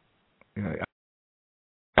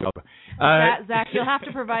 Zach, you'll have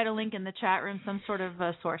to provide a link in the chat room, some sort of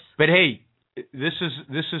source. But hey, this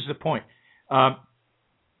is the point.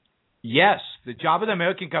 Yes, the job of the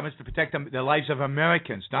American government is to protect the lives of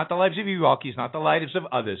Americans, not the lives of Iraqis, not the lives of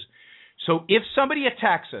others. So if somebody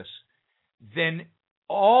attacks us, then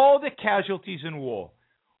all the casualties in war,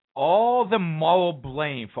 all the moral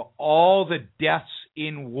blame for all the deaths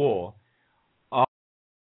in war are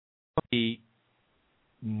the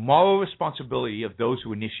moral responsibility of those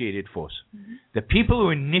who initiated force. Mm-hmm. The people who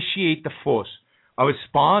initiate the force are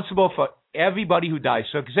responsible for everybody who dies.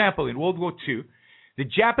 So, for example, in World War II, the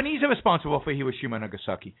Japanese are responsible for Hiroshima and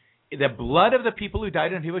Nagasaki. The blood of the people who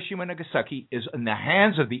died in Hiroshima and Nagasaki is in the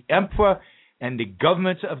hands of the emperor and the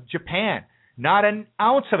governments of Japan. Not an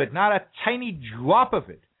ounce of it, not a tiny drop of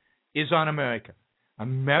it is on America.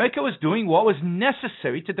 America was doing what was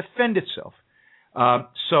necessary to defend itself.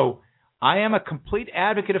 So I am a complete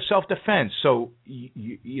advocate of self-defense. So,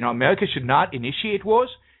 America should not initiate wars.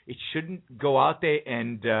 It shouldn't go out there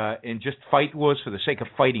and just fight wars for the sake of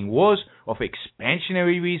fighting wars or for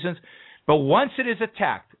expansionary reasons. But once it is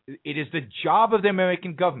attacked, it is the job of the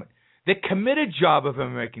American government, the committed job of the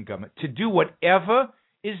American government, to do whatever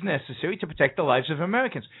is necessary to protect the lives of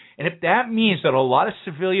Americans. And if that means that a lot of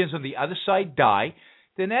civilians on the other side die,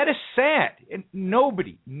 then that is sad. And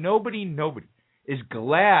nobody is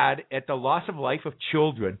glad at the loss of life of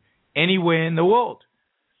children anywhere in the world.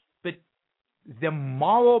 But the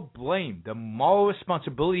moral blame, the moral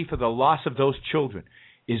responsibility for the loss of those children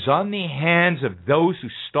is on the hands of those who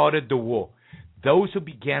started the war, those who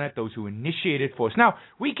began it, those who initiated force. Now,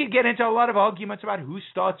 we could get into a lot of arguments about who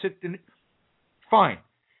starts it. Fine.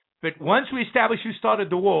 But once we establish who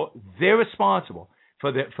started the war, they're responsible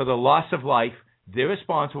for the loss of life. They're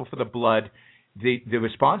responsible for the blood. The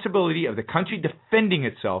responsibility of the country defending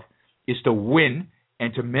itself is to win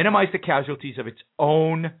and to minimize the casualties of its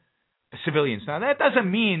own civilians. Now, that doesn't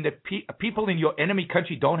mean that people in your enemy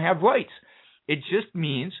country don't have rights. It just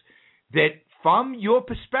means that from your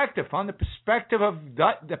perspective, from the perspective of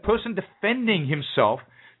the person defending himself,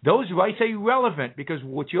 those rights are irrelevant, because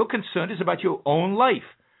what you're concerned is about your own life.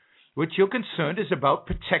 What you're concerned is about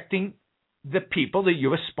protecting the people that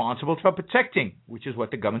you're responsible for protecting, which is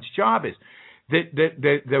what the government's job is.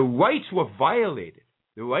 The rights were violated.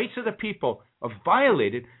 The rights of the people are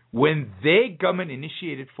violated when their government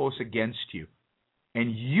initiated force against you.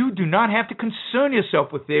 And you do not have to concern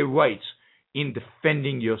yourself with their rights in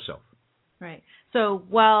defending yourself. Right. So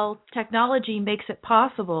while technology makes it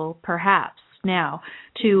possible, perhaps now,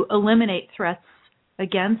 to eliminate threats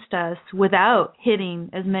against us without hitting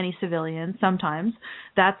as many civilians, sometimes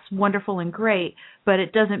that's wonderful and great, but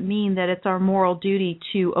it doesn't mean that it's our moral duty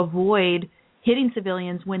to avoid hitting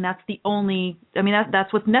civilians when that's the only,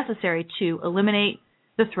 that's what's necessary to eliminate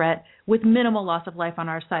the threat with minimal loss of life on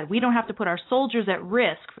our side. We don't have to put our soldiers at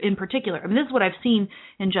risk in particular. This is what I've seen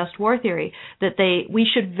in Just War Theory, that we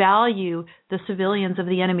should value the civilians of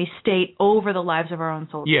the enemy state over the lives of our own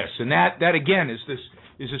soldiers. Yes, and that again is this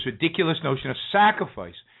ridiculous notion of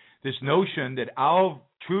sacrifice, this notion that our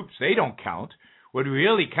troops, they don't count. What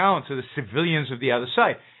really counts are the civilians of the other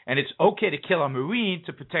side. And it's okay to kill a Marine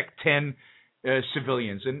to protect 10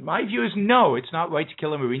 civilians. And my view is no, it's not right to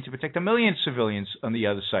kill a Marine to protect 1 million civilians on the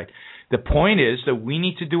other side. The point is that we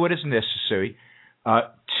need to do what is necessary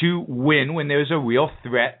to win when there's a real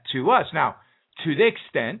threat to us. Now, to the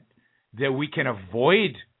extent that we can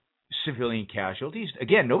avoid civilian casualties,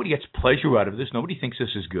 again, nobody gets pleasure out of this, nobody thinks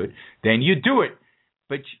this is good, then you do it.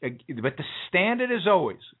 But the standard is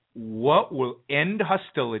always what will end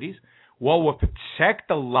hostilities, what will protect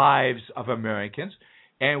the lives of Americans,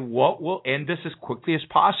 and what will end this as quickly as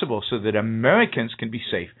possible so that Americans can be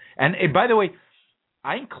safe. And by the way,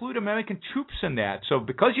 I include American troops in that. So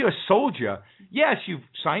because you're a soldier, yes, you've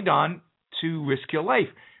signed on to risk your life.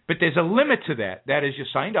 But there's a limit to that. That is, you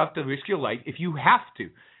signed up to risk your life if you have to.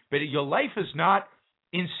 But your life is not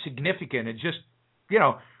insignificant. It's just,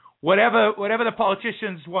 whatever the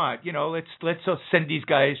politicians want, let's send these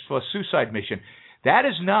guys for a suicide mission. That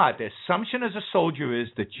is not. The assumption as a soldier is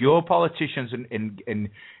that your politicians and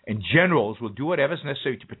generals will do whatever is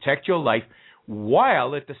necessary to protect your life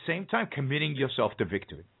while at the same time committing yourself to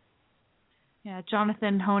victory. Yeah,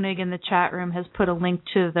 Jonathan Honig in the chat room has put a link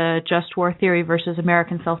to the Just War Theory versus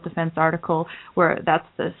American Self-Defense article where that's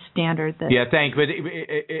the standard. Yeah, thanks. But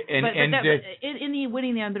in the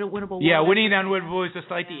Winning the Unwinnable War. Yeah, Winning the Unwinnable War is a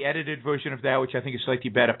slightly edited version of that, which I think is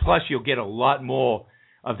slightly better. Plus, you'll get a lot more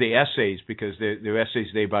of the essays, because they're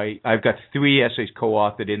essays I've got 3 essays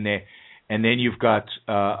co-authored in there, and then you've got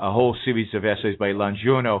a whole series of essays by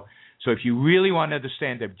Langiorno. So if you really want to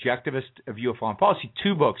understand the objectivist view of foreign policy,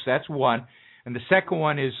 2 books, that's one. And the second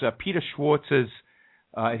one is Peter Schwartz's,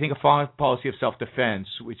 I think, A Foreign Policy of Self-Defense,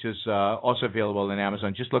 which is also available on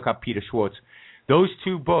Amazon. Just look up Peter Schwartz. Those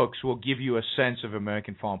 2 books will give you a sense of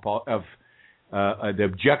American foreign policy, of the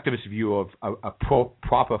objectivist view of a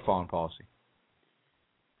proper foreign policy.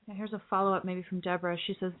 Here's a follow-up maybe from Deborah.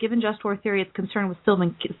 She says, given Just War Theory, it's concerned with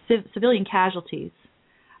civilian casualties.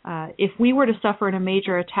 If we were to suffer in a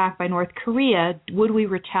major attack by North Korea, would we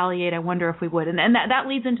retaliate? I wonder if we would. And that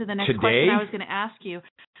leads into the next question I was going to ask you.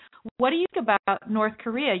 What do you think about North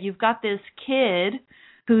Korea? You've got this kid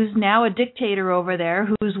who's now a dictator over there,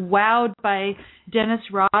 who's wowed by Dennis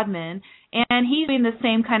Rodman, and he's doing the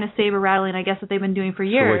same kind of saber rattling, I guess, that they've been doing for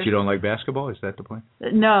years. So what, you don't like basketball? Is that the point?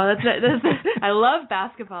 No, that's I love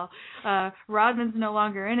basketball. Rodman's no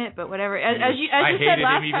longer in it, but whatever. As you said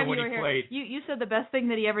last time you were here, you said the best thing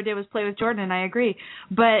that he ever did was play with Jordan, and I agree.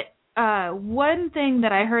 But one thing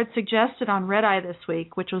that I heard suggested on Red Eye this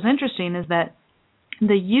week, which was interesting, is that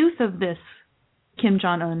the youth of this Kim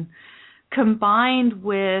Jong-un, combined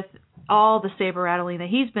with all the saber rattling that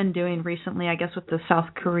he's been doing recently, I guess with the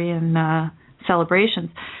South Korean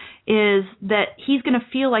celebrations, is that he's going to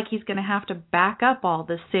feel like he's going to have to back up all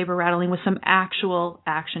this saber rattling with some actual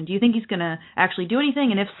action. Do you think he's going to actually do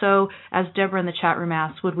anything? And if so, as Deborah in the chat room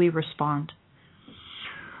asked, would we respond?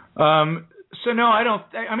 So no, I don't.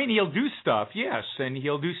 I mean, he'll do stuff, yes, and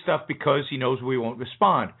he'll do stuff because he knows we won't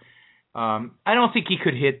respond. I don't think he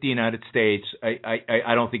could hit the United States.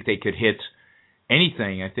 I don't think they could hit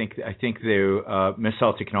anything. I think their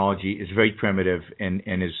missile technology is very primitive, and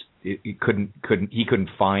he couldn't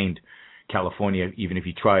find California even if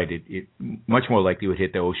he tried. It much more likely would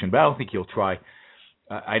hit the ocean, but I don't think he'll try.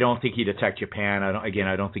 I don't think he'd attack Japan. I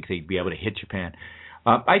don't think they'd be able to hit Japan.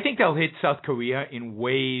 I think they'll hit South Korea in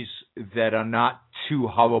ways that are not too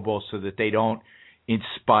horrible, so that they don't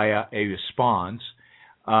inspire a response.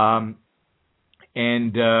 I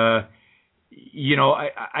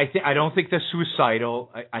don't think they're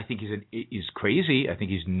suicidal. I think he's crazy. I think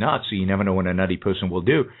he's nuts. So you never know what a nutty person will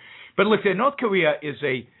do. But look, North Korea is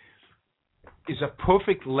a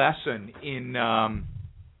perfect lesson in how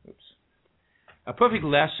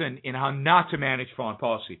not to manage foreign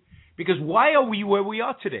policy. Because why are we where we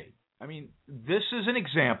are today? I mean, this is an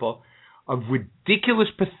example of ridiculous,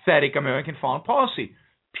 pathetic American foreign policy.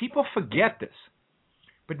 People forget this.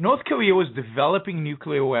 But North Korea was developing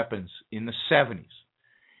nuclear weapons in the 70s.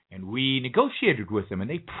 And we negotiated with them, and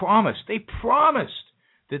they promised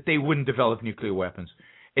that they wouldn't develop nuclear weapons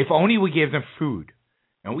if only we gave them food.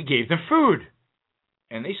 And we gave them food.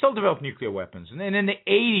 And they still developed nuclear weapons. And then in the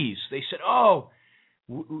 80s, they said,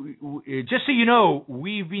 just so you know,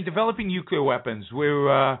 we've been developing nuclear weapons.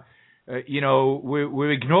 We're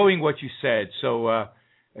ignoring what you said. So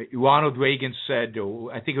Ronald Reagan said,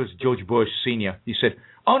 I think it was George Bush Sr., he said,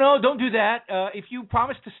 oh, no, don't do that. If you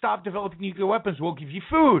promise to stop developing nuclear weapons, we'll give you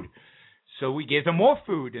food. So we gave them more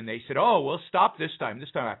food, and they said, we'll stop this time.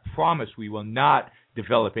 This time I promise we will not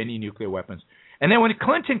develop any nuclear weapons. And then when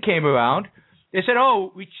Clinton came around, they said,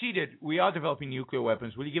 we cheated. We are developing nuclear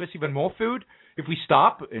weapons. Will you give us even more food if we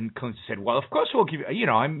stop? And Clinton said, well, of course we'll give you.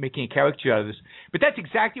 I'm making a caricature out of this. But that's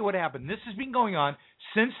exactly what happened. This has been going on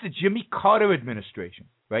since the Jimmy Carter administration,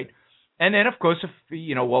 right? And then, of course,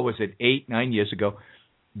 8-9 years ago,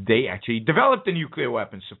 they actually developed the nuclear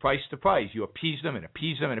weapons. Surprise, surprise. You appease them and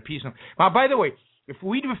appease them and appease them. Now, by the way, if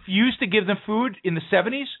we'd refused to give them food in the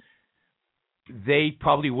 70s, they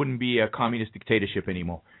probably wouldn't be a communist dictatorship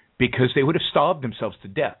anymore, because they would have starved themselves to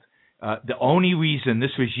death. The only reason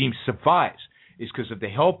this regime survives is because of the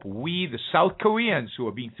help we, the South Koreans who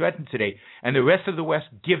are being threatened today, and the rest of the West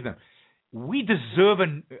give them. We deserve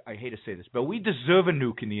I hate to say this, but we deserve a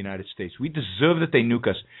nuke in the United States. We deserve that they nuke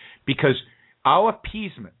us, because our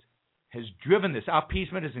appeasement has driven this. Our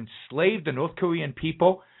appeasement has enslaved the North Korean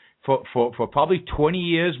people for probably 20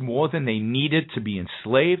 years more than they needed to be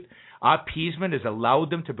enslaved. Our appeasement has allowed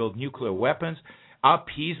them to build nuclear weapons. Our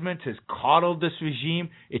appeasement has coddled this regime.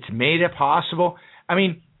 It's made it possible. I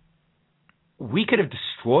mean, we could have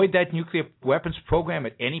destroyed that nuclear weapons program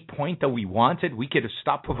at any point that we wanted. We could have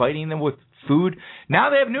stopped providing them with food. Now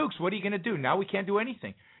they have nukes. What are you going to do? Now we can't do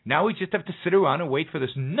anything. Now we just have to sit around and wait for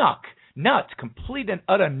this complete and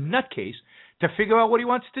utter nutcase to figure out what he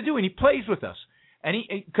wants to do. And he plays with us. And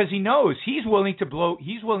because he knows he's willing to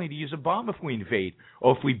use a bomb if we invade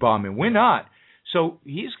or if we bomb him. We're not. So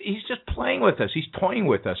he's just playing with us. He's toying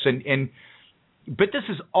with us. But this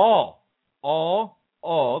is all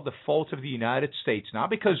the fault of the United States,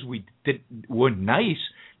 not because we're nice,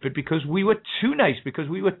 but because we were too nice, because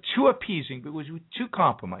we were too appeasing, because we were too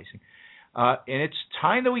compromising. And it's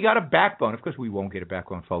time that we got a backbone. Of course, we won't get a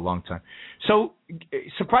backbone for a long time. So,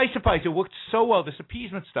 surprise, surprise, it worked so well. This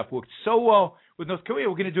appeasement stuff worked so well with North Korea.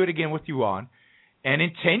 We're going to do it again with Iran. And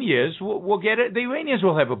in 10 years, we'll get it. The Iranians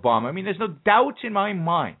will have a bomb. I mean, there's no doubt in my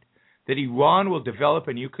mind that Iran will develop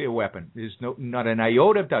a nuclear weapon. There's not an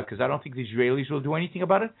iota of doubt, because I don't think the Israelis will do anything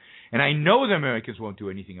about it. And I know the Americans won't do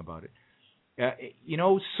anything about it.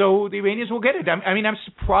 So the Iranians will get it. I mean, I'm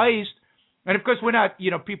surprised. And, of course, we're not,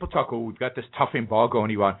 people talk, we've got this tough embargo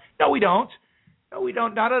on Iran. No, we don't.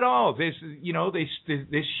 Not at all. There's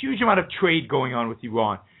huge amount of trade going on with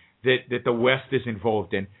Iran that the West is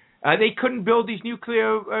involved in. They couldn't build these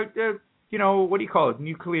nuclear, what do you call it?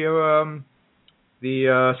 Nuclear,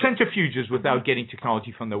 the centrifuges without getting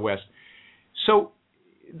technology from the West. So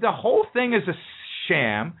the whole thing is a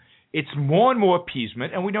sham. It's more and more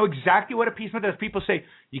appeasement, and we know exactly what appeasement is. People say,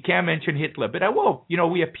 you can't mention Hitler, but I will.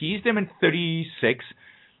 We appeased him in 36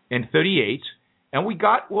 and 38, and we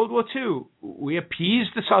got World War II. We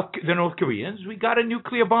appeased the North Koreans. We got a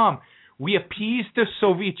nuclear bomb. We appeased the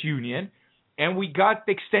Soviet Union, And we got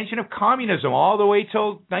the extension of communism all the way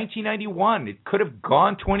till 1991. It could have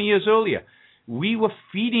gone 20 years earlier. We were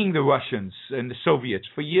feeding the Russians and the Soviets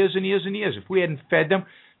for years and years and years. If we hadn't fed them,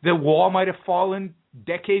 the war might have fallen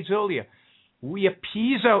decades earlier. We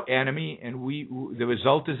appease our enemy, and the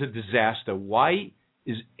result is a disaster. Why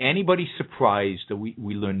is anybody surprised that we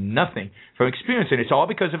learn nothing from experience? And it's all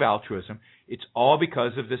because of altruism. It's all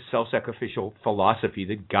because of this self-sacrificial philosophy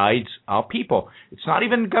that guides our people. It's not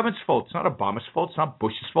even the government's fault. It's not Obama's fault. It's not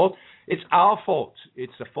Bush's fault. It's our fault.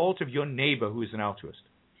 It's the fault of your neighbor who is an altruist.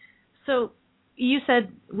 So you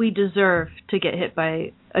said we deserve to get hit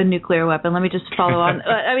by a nuclear weapon. Let me just follow on.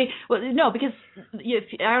 Because I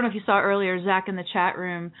don't know if you saw earlier, Zach in the chat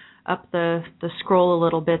room up the scroll a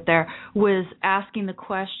little bit there was asking the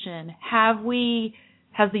question, has the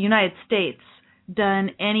United States done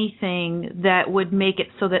anything that would make it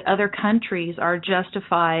so that other countries are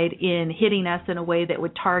justified in hitting us in a way that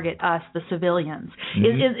would target us, the civilians?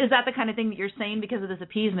 Mm-hmm. Is that the kind of thing that you're saying because of this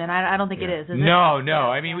appeasement? I don't think it is. No.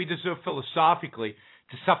 I mean, we deserve philosophically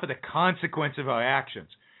to suffer the consequence of our actions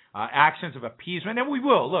of appeasement, and we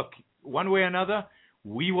will. Look, one way or another,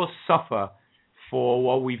 we will suffer for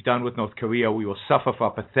what we've done with North Korea. We will suffer for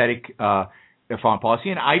our pathetic foreign policy,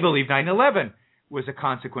 and I believe 9/11 was a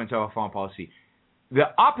consequence of our foreign policy. The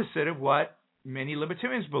opposite of what many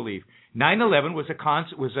libertarians believe. 9/11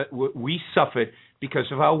 we suffered because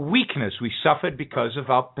of our weakness. We suffered because of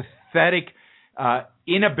our pathetic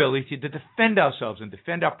inability to defend ourselves and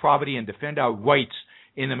defend our property and defend our rights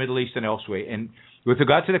in the Middle East and elsewhere. And with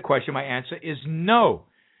regard to the question, my answer is no.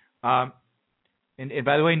 And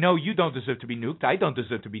by the way, no, you don't deserve to be nuked. I don't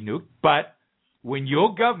deserve to be nuked. But when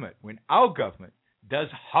our government does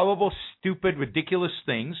horrible, stupid, ridiculous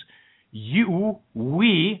things,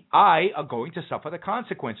 I are going to suffer the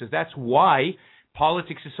consequences. That's why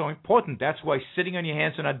politics is so important. That's why sitting on your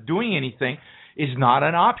hands and not doing anything is not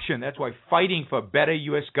an option. That's why fighting for a better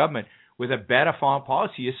U.S. government with a better foreign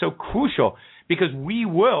policy is so crucial, because we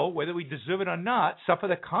will, whether we deserve it or not, suffer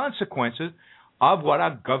the consequences of what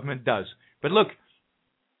our government does. But look,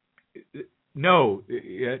 no,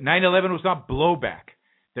 9/11 was not blowback.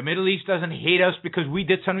 The Middle East doesn't hate us because we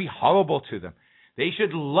did something horrible to them. They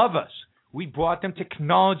should love us. We brought them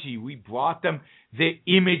technology. We brought them the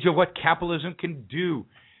image of what capitalism can do.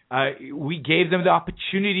 We gave them the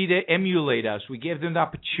opportunity to emulate us. We gave them the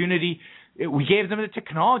opportunity. We gave them the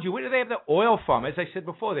technology. Where do they have the oil from? As I said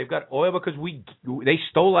before, they've got oil because they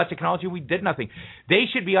stole our technology. We did nothing. They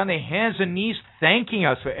should be on their hands and knees thanking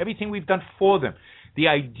us for everything we've done for them. The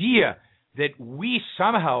idea that we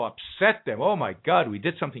somehow upset them, oh my God, we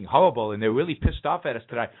did something horrible and they're really pissed off at us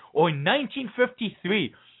today. Or in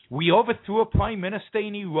 1953, we overthrew a prime minister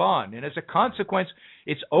in Iran, and as a consequence,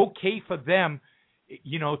 it's okay for them,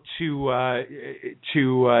 to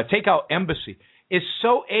take our embassy. It's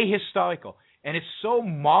so ahistorical, and it's so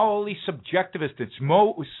morally subjectivist. It's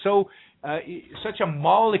such a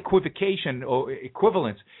moral equivocation or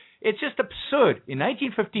equivalence. It's just absurd. In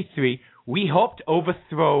 1953, we helped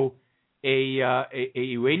overthrow a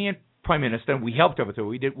Iranian prime minister, and we helped overthrow.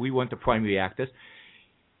 We weren't the primary actors,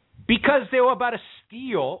 because they were about to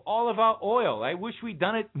steal all of our oil. I wish we'd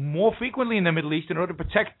done it more frequently in the Middle East in order to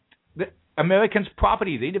protect the Americans'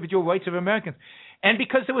 property, the individual rights of Americans, and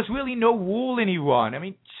because there was really no rule in Iran. I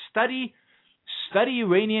mean, study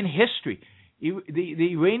Iranian history.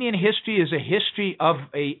 The Iranian history is a history of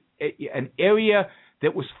an area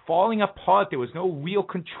that was falling apart. There was no real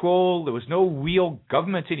control. There was no real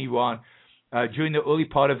government in Iran during the early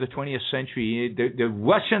part of the 20th century. The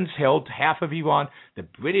Russians held half of Iran. The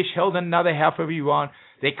British held another half of Iran.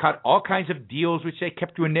 They cut all kinds of deals, which they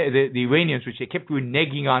kept the Iranians, which they kept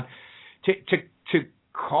reneging on, to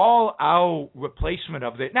call our replacement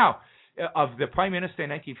of the prime minister in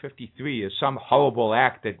 1953 as some horrible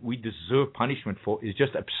act that we deserve punishment for is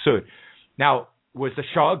just absurd. Now, was the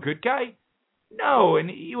Shah a good guy? No, and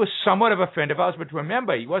he was somewhat of a friend of ours, but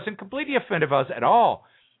remember, he wasn't completely a friend of ours at all.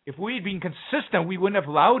 If we had been consistent, we wouldn't have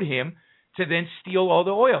allowed him to then steal all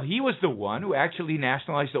the oil. He was the one who actually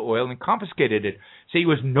nationalized the oil and confiscated it. So he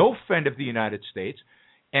was no friend of the United States,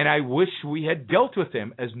 and I wish we had dealt with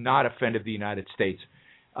him as not a friend of the United States.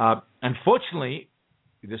 Unfortunately,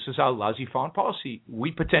 this is our lousy foreign policy.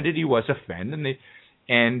 We pretended he was a friend,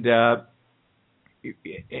 and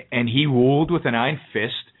he ruled with an iron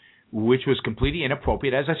fist, which was completely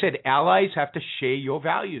inappropriate. As I said, allies have to share your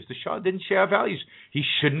values. The Shah didn't share our values. He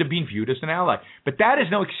shouldn't have been viewed as an ally. But that is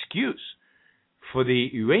no excuse for the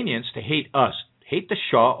Iranians to hate us, hate the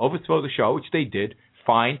Shah, overthrow the Shah, which they did.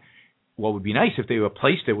 Fine. What would be nice if they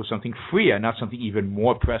replaced it with something freer, not something even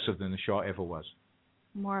more oppressive than the Shah ever was.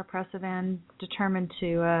 More oppressive and determined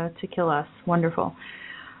to kill us. Wonderful.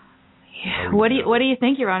 What do you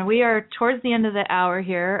think, Yaron? We are towards the end of the hour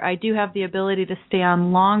here. I do have the ability to stay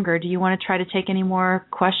on longer. Do you want to try to take any more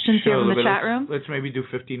questions here from the chat room? Let's maybe do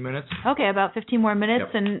 15 minutes. Okay, about 15 more minutes.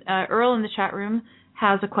 Yep. And Earl in the chat room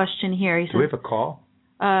has a question here. He says, do we have a call?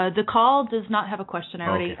 The call does not have a question.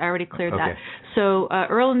 I already cleared that. So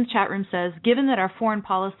Earl in the chat room says, given that our foreign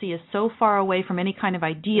policy is so far away from any kind of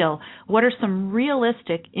ideal, what are some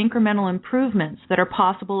realistic incremental improvements that are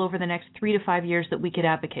possible over the next 3 to 5 years that we could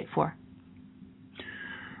advocate for?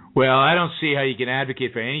 Well, I don't see how you can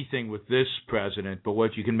advocate for anything with this president, but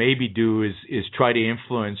what you can maybe do is try to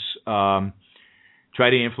influence a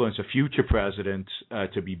future president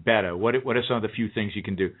to be better. What are some of the few things you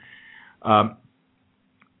can do?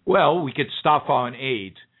 Well, we could stop foreign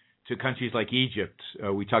aid to countries like Egypt.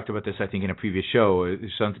 We talked about this, I think, in a previous show.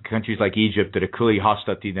 Some countries like Egypt that are clearly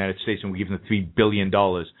hostile to the United States, and we give them $3 billion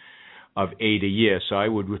of aid a year. So I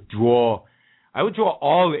would withdraw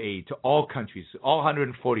all aid to all countries, all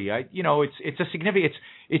 140. It's a significant.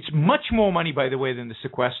 It's much more money, by the way, than the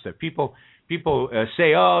sequester. People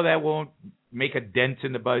say, oh, that won't make a dent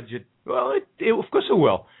in the budget. Well, of course it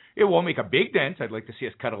will. It won't make a big dent. I'd like to see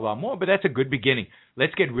us cut a lot more, but that's a good beginning.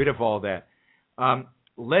 Let's get rid of all that.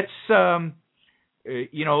 Let's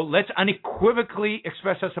unequivocally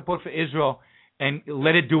express our support for Israel and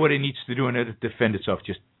let it do what it needs to do in order to defend itself.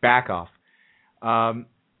 Just back off.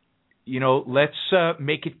 Let's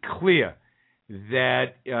make it clear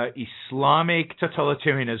that Islamic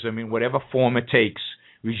totalitarianism, in whatever form it takes,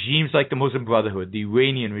 regimes like the Muslim Brotherhood, the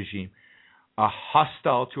Iranian regime, are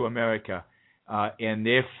hostile to America, and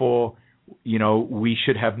therefore, we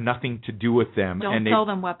should have nothing to do with them. Don't sell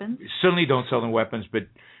them weapons. Certainly don't sell them weapons, but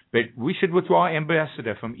we should withdraw our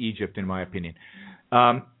ambassador from Egypt, in my opinion,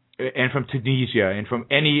 and from Tunisia, and from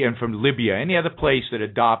Libya, any other place that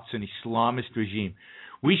adopts an Islamist regime.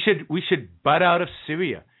 We should butt out of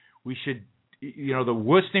Syria. We should, the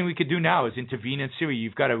worst thing we could do now is intervene in Syria.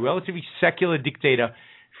 You've got a relatively secular dictator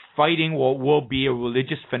fighting what will be a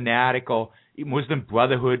religious fanatical Muslim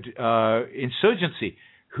Brotherhood insurgency.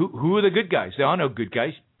 Who are the good guys? There are no good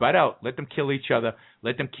guys. Butt out. Let them kill each other.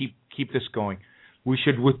 Let them keep this going. We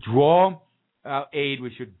should withdraw aid.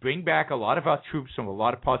 We should bring back a lot of our troops from a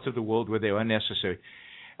lot of parts of the world where they are unnecessary.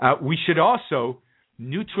 We should also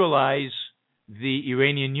neutralize the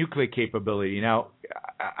Iranian nuclear capability. Now,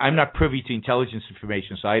 I'm not privy to intelligence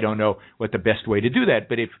information, so I don't know what the best way to do that.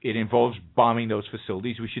 But if it involves bombing those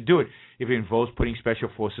facilities, we should do it. If it involves putting special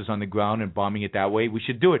forces on the ground and bombing it that way, we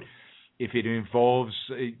should do it. If it involves,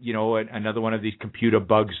 another one of these computer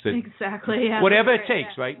bugs that exactly, yeah, whatever it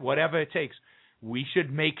takes, right? Whatever it takes, we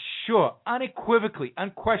should make sure, unequivocally,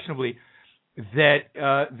 unquestionably, that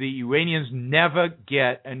the Iranians never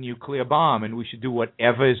get a nuclear bomb, and we should do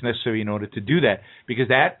whatever is necessary in order to do that, because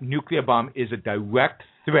that nuclear bomb is a direct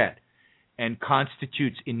threat and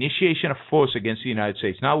constitutes initiation of force against the United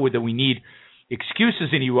States. Not whether we need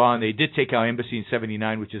excuses in Iran. They did take our embassy in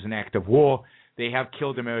 '79, which is an act of war. They have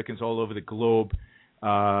killed Americans all over the globe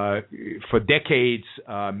for decades.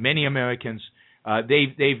 Many Americans.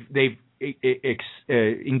 They've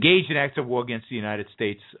engaged in acts of war against the United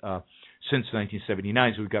States since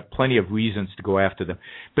 1979, so we've got plenty of reasons to go after them.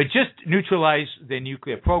 But just neutralize their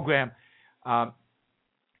nuclear program,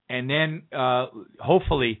 and then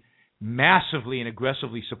hopefully massively and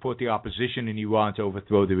aggressively support the opposition in Iran to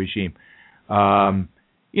overthrow the regime.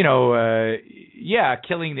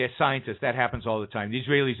 Killing their scientists, that happens all the time. The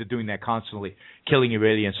Israelis are doing that constantly, killing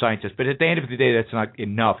Iranian scientists. But at the end of the day, that's not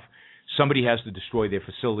enough. Somebody has to destroy their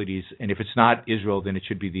facilities, and if it's not Israel, then it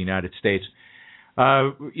should be the United States.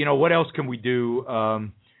 What else can we do?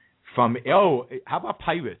 How about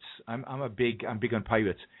pirates? I'm big on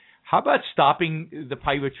pirates. How about stopping the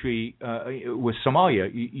piracy with Somalia?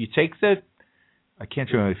 You take I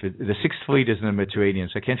can't remember if the Sixth Fleet is in the Mediterranean,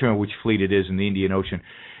 so I can't remember which fleet it is in the Indian Ocean.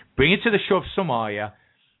 Bring it to the shore of Somalia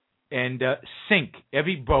and sink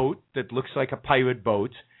every boat that looks like a pirate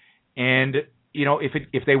boat. And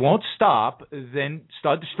if they won't stop, then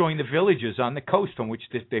start destroying the villages on the coast from which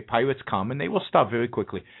the pirates come, and they will stop very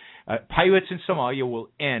quickly. Pirates in Somalia will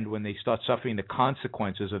end when they start suffering the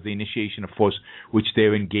consequences of the initiation of force which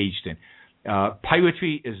they're engaged in.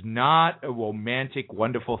 Piracy is not a romantic,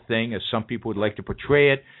 wonderful thing, as some people would like to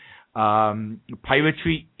portray it.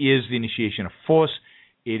 Piracy is the initiation of force.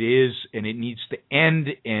 It is, and it needs to end,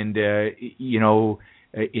 and,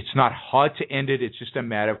 it's not hard to end it. It's just a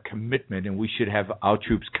matter of commitment, and we should have our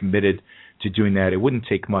troops committed to doing that. It wouldn't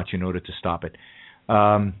take much in order to stop it.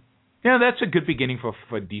 That's a good beginning for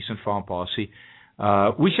decent foreign policy.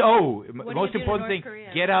 Most important thing,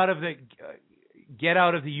 get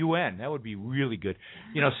out of the UN. That would be really good.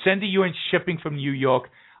 Send the UN shipping from New York.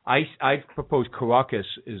 I propose Caracas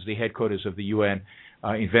is the headquarters of the UN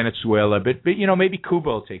in Venezuela, but maybe Cuba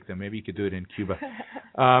will take them. Maybe you could do it in Cuba.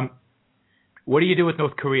 What do you do with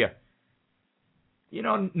North Korea?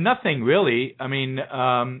 Nothing really. I mean,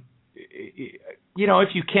 if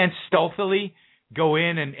you can't stealthily go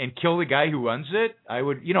in and kill the guy who runs it, I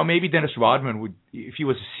would, maybe Dennis Rodman would, if he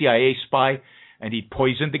was a CIA spy and he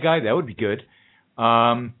poisoned the guy, that would be good.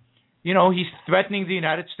 He's threatening the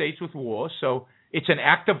United States with war, so it's an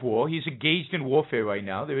act of war. He's engaged in warfare right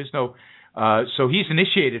now. There is no, so he's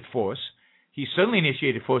initiated force. He's certainly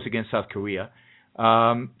initiated force against South Korea.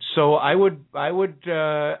 So I would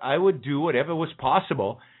do whatever was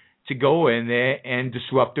possible to go in there and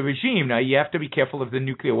disrupt the regime. Now, you have to be careful of the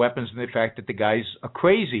nuclear weapons and the fact that the guys are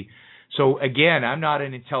crazy. So, again, I'm not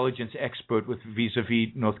an intelligence expert with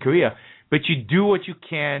vis-a-vis North Korea, but you do what you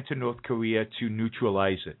can to North Korea to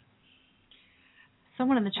neutralize it.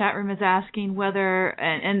 Someone in the chat room is asking whether,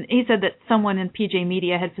 and he said that someone in PJ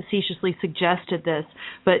Media had facetiously suggested this,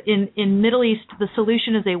 but in Middle East, the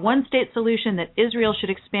solution is a one-state solution that Israel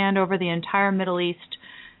should expand over the entire Middle East.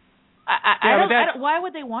 Why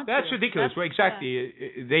would they want that's to? Ridiculous. Well, exactly.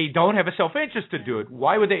 Yeah. They don't have a self-interest to do it.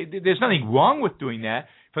 Why would they? There's nothing wrong with doing that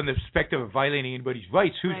from the perspective of violating anybody's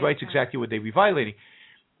rights. Whose rights exactly would they be violating?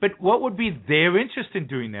 But what would be their interest in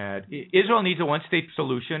doing that? Israel needs a one-state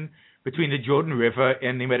solution between the Jordan River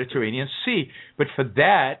and the Mediterranean Sea. But for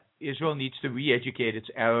that, Israel needs to re-educate its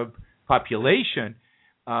Arab population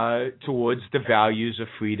towards the values of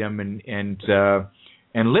freedom and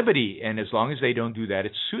liberty. And as long as they don't do that,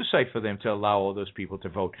 it's suicide for them to allow all those people to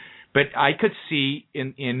vote. But I could see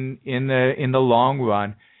in the long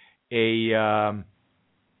run a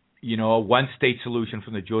one-state solution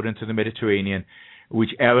from the Jordan to the Mediterranean,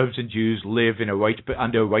 which Arabs and Jews live in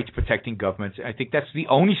under rights-protecting governments. I think that's the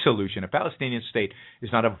only solution. A Palestinian state is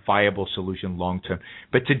not a viable solution long-term.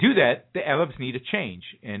 But to do that, the Arabs need a change.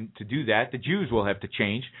 And to do that, the Jews will have to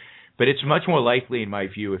change. But it's much more likely, in my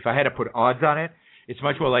view, if I had to put odds on it, it's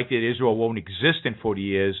much more likely that Israel won't exist in 40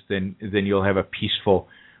 years than you'll have a peaceful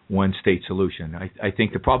one-state solution. I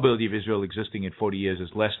think the probability of Israel existing in 40 years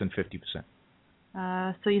is less than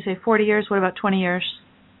 50%. So you say 40 years. What about 20 years?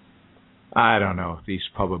 I don't know. These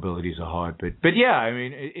probabilities are hard. But yeah, I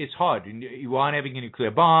mean, it's hard. Iran having a nuclear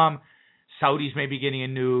bomb, Saudis may be getting a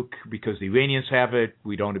nuke because the Iranians have it.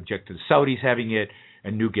 We don't object to the Saudis having it.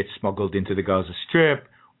 A nuke gets smuggled into the Gaza Strip.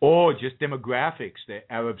 Or just demographics. The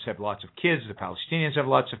Arabs have lots of kids. The Palestinians have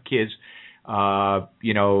lots of kids. And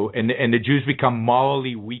the Jews become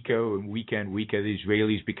morally weaker and weaker and weaker. The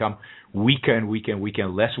Israelis become weaker and weaker and weaker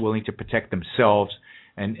and less willing to protect themselves.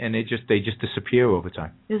 And they just disappear over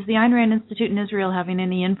time. Is the Ayn Rand Institute in Israel having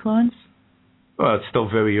any influence? Well, it's still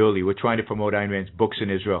very early. We're trying to promote Ayn Rand's books in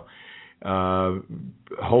Israel.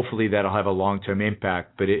 Hopefully that'll have a long-term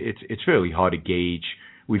impact, but it's really hard to gauge.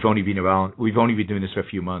 We've only been doing this for a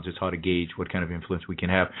few months. It's hard to gauge what kind of influence we can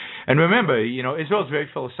have. And remember, Israel's very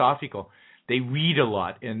philosophical. They read a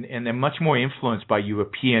lot, and they're much more influenced by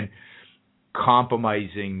European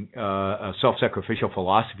compromising self-sacrificial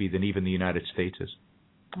philosophy than even the United States is.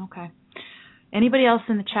 Okay. Anybody else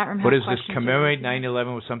in the chat room have questions? What is this, commemorate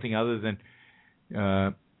 9/11 with something other than...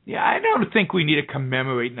 I don't think we need to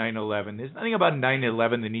commemorate 9/11. There's nothing about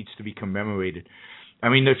 9/11 that needs to be commemorated. I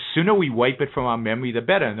mean, the sooner we wipe it from our memory, the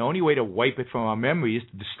better. And the only way to wipe it from our memory is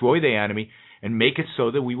to destroy the enemy and make it so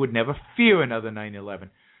that we would never fear another 9/11.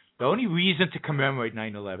 The only reason to commemorate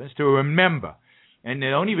 9/11 is to remember. And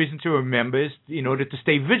the only reason to remember is in order to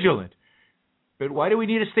stay vigilant. But why do we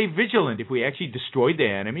need to stay vigilant if we actually destroyed the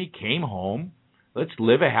enemy, came home? Let's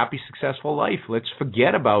live a happy, successful life. Let's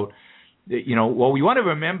forget about, what we want to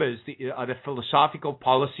remember are the philosophical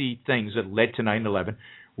policy things that led to 9/11.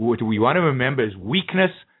 What we want to remember is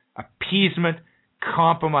weakness, appeasement,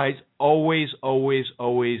 compromise always, always,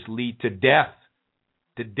 always lead to death.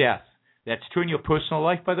 To death. That's true in your personal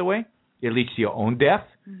life, by the way. It leads to your own death.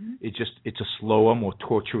 Mm-hmm. It's a slower, more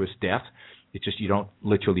torturous death. It's just you don't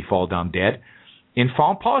literally fall down dead. In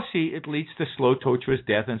foreign policy, it leads to slow, torturous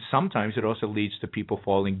death, and sometimes it also leads to people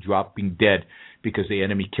dropping dead because the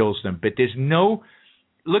enemy kills them. But there's no...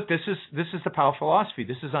 Look, this is the power of philosophy.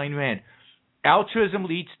 This is Ayn Rand. Altruism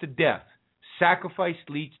leads to death. Sacrifice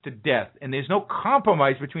leads to death. And there's no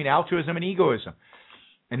compromise between altruism and egoism.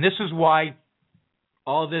 And this is why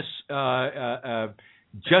all this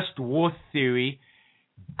just war theory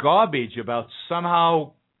garbage about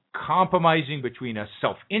somehow compromising between a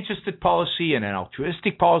self-interested policy and an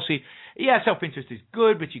altruistic policy self-interest is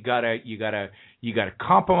good, but you gotta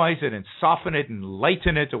compromise it and soften it and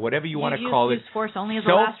lighten it or whatever you want to call it. Use force only as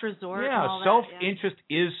a last resort. Yeah, self-interest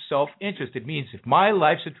is self-interest. It means if my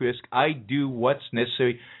life's at risk, I do what's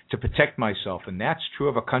necessary to protect myself, and that's true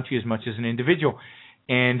of a country as much as an individual.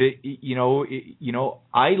 And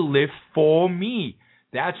I live for me.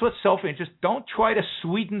 That's what self-interest. Don't try to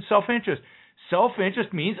sweeten self-interest.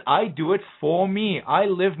 Self-interest means I do it for me. I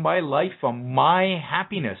live my life for my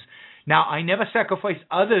happiness. Now, I never sacrifice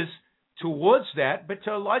others towards that, but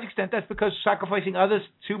to a large extent, that's because sacrificing others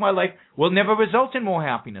to my life will never result in more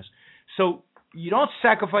happiness. So you don't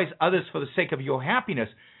sacrifice others for the sake of your happiness,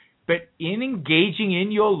 but in engaging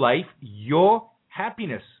in your life, your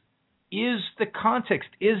happiness is the context,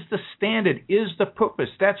 is the standard, is the purpose.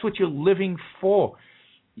 That's what you're living for.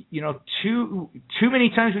 Too many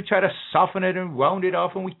times we try to soften it and round it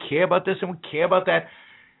off, and we care about this and we care about that.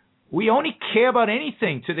 We only care about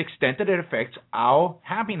anything to the extent that it affects our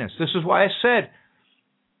happiness. This is why I said,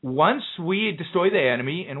 once we destroy the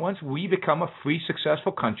enemy and once we become a free,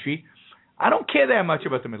 successful country, I don't care that much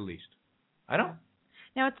about the Middle East. I don't.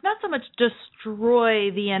 Now, it's not so much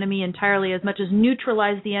destroy the enemy entirely as much as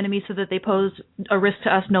neutralize the enemy so that they pose a risk to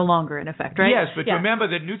us no longer, in effect, right? Yes, but remember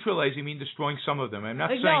that neutralizing means destroying some of them. I'm not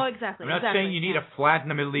saying, no, exactly. I'm not saying you need to flatten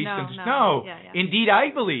the Middle East. No. Indeed, I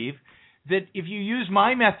believe that if you use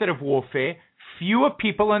my method of warfare, fewer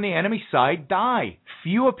people on the enemy side die.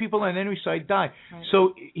 Fewer people on the enemy side die. Right.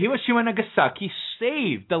 So Hiroshima and Nagasaki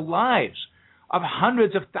saved the lives of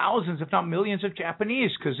hundreds of thousands, if not millions of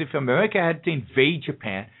Japanese, because if America had to invade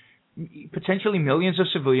Japan, potentially millions of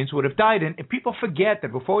civilians would have died. And people forget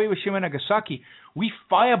that before Hiroshima and Nagasaki, we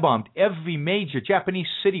firebombed every major Japanese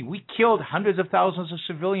city. We killed hundreds of thousands of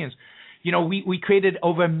civilians. We created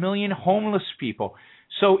over 1 million homeless people.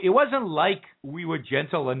 So it wasn't like we were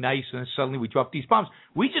gentle and nice and suddenly we dropped these bombs.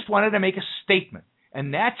 We just wanted to make a statement.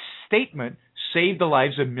 And that statement saved the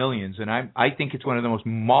lives of millions. And I think it's one of the most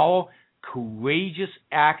moral, courageous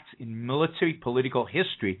acts in military political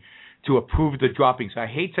history to approve the droppings. I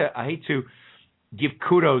hate to give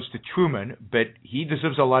kudos to Truman, but he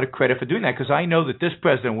deserves a lot of credit for doing that because I know that this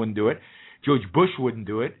president wouldn't do it. George Bush wouldn't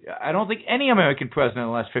do it. I don't think any American president in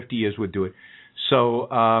the last 50 years would do it. So,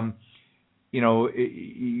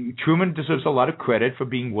 Truman deserves a lot of credit for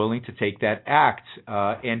being willing to take that act.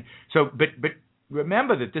 But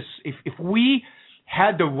remember that this, if we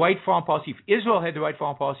had the right foreign policy, if Israel had the right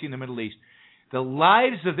foreign policy in the Middle East, the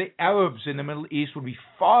lives of the Arabs in the Middle East would be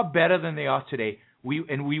far better than they are today.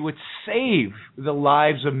 We would save the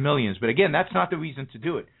lives of millions. But again, that's not the reason to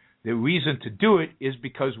do it. The reason to do it is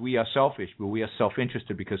because we are selfish, but we are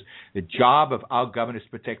self-interested, because the job of our government is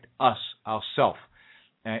to protect us, ourselves.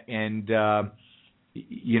 And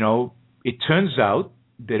it turns out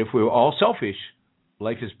that if we were all selfish,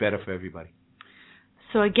 life is better for everybody.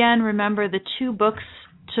 So again, remember the two books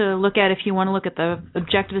to look at if you want to look at the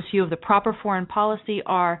objectivist view of the proper foreign policy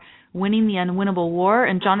are Winning the Unwinnable War,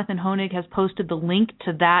 and Jonathan Honig has posted the link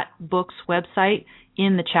to that book's website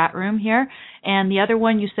in the chat room here. And the other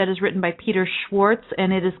one you said is written by Peter Schwartz,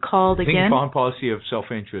 and it is called, again? Foreign Policy of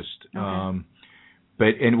Self-Interest. Okay.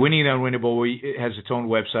 And Winning the Unwinnable War, it has its own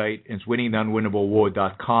website. It's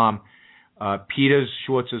winningtheunwinnableWar.com. Peter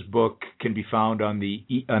Schwartz's book can be found on the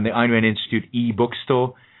Ayn Rand Institute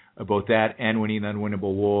e-bookstore, both that and Winning the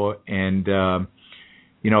Unwinnable War. And,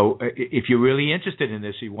 if you're really interested in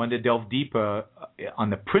this, you want to delve deeper on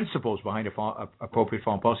the principles behind appropriate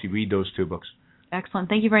foreign policy, read those two books. Excellent.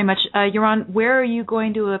 Thank you very much. Yaron, where are you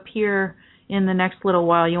going to appear in the next little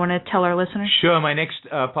while? You want to tell our listeners? Sure. My next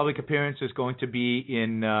public appearance is going to be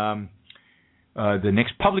in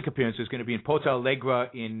Porto Alegre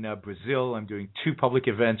in Brazil. I'm doing 2 public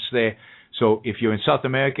events there. So if you're in South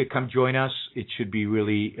America, come join us. It should be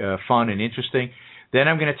really fun and interesting. Then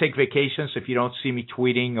I'm going to take vacation. So if you don't see me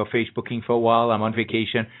tweeting or Facebooking for a while, I'm on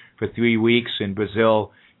vacation for 3 weeks in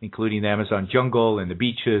Brazil, including the Amazon jungle and the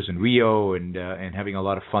beaches and Rio and having a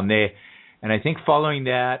lot of fun there. And I think following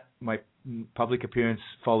that, my public appearance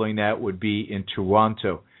following that would be in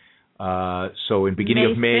Toronto. So in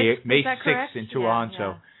beginning of May 6th in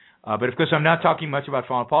Toronto. Yeah. But of course, I'm not talking much about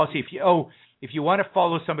foreign policy. If you want to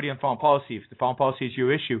follow somebody on foreign policy, if the foreign policy is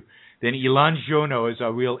your issue, then Ilan Jono is a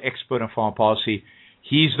real expert on foreign policy.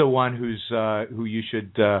 He's the one who you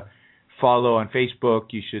should follow on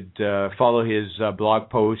Facebook. You should follow his blog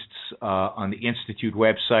posts on the Institute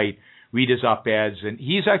website, read his op-eds, and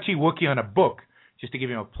he's actually working on a book, just to give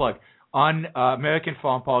him a plug, on American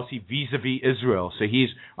foreign policy vis-a-vis Israel. So he's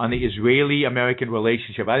on the Israeli-American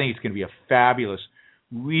relationship. I think it's going to be a fabulous,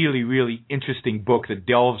 really, really interesting book that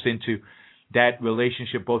delves into that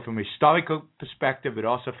relationship both from a historical perspective but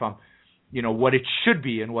also from what it should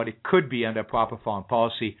be and what it could be under proper foreign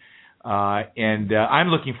policy. And I'm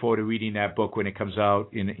looking forward to reading that book when it comes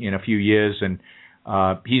out in a few years. And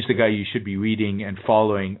he's the guy you should be reading and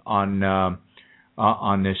following on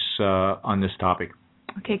this topic.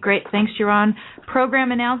 Okay, great. Thanks, Yaron.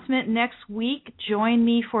 Program announcement next week. Join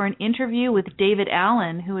me for an interview with David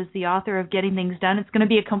Allen, who is the author of Getting Things Done. It's going to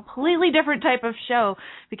be a completely different type of show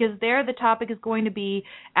because there the topic is going to be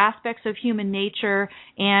aspects of human nature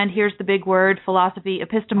and, here's the big word, philosophy,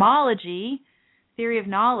 epistemology, theory of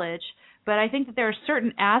knowledge. But I think that there are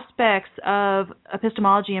certain aspects of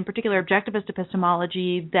epistemology, in particular objectivist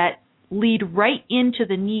epistemology, that lead right into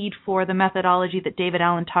the need for the methodology that David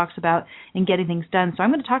Allen talks about in Getting Things Done. So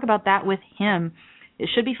I'm going to talk about that with him. It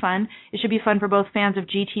should be fun. It should be fun for both fans of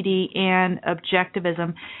GTD and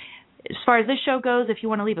objectivism. As far as this show goes, if you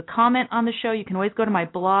want to leave a comment on the show, you can always go to my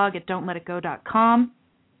blog at don'tletitgo.com.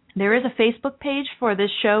 There is a Facebook page for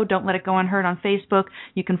this show, Don't Let It Go Unheard, on Facebook.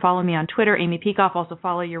 You can follow me on Twitter, Amy Peikoff. Also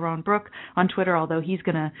follow Yaron Brook on Twitter, although he's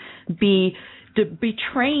going to be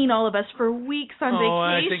betraying all of us for weeks on vacation.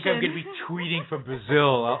 I think I'm going to be tweeting from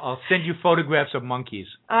Brazil. I'll send you photographs of monkeys.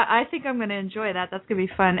 I think I'm going to enjoy that. That's going to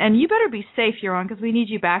be fun. And you better be safe, Yaron, because we need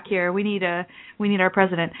you back here. We need our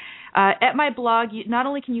president. At my blog, not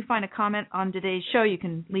only can you find a comment on today's show, you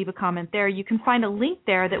can leave a comment there. You can find a link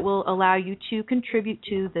there that will allow you to contribute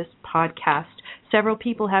to this podcast. Several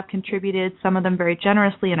people have contributed, some of them very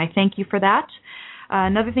generously, and I thank you for that.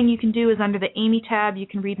 Another thing you can do is under the Amy tab, you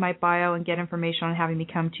can read my bio and get information on having me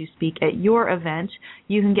come to speak at your event.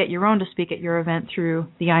 You can get your own to speak at your event through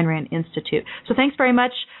the Ayn Rand Institute. So thanks very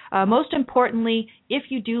much. Most importantly, if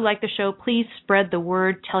you do like the show, please spread the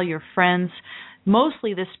word, tell your friends.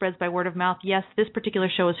 Mostly this spreads by word of mouth. Yes, this particular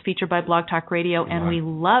show is featured by Blog Talk Radio, and we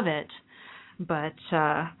love it. But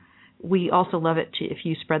we also love it if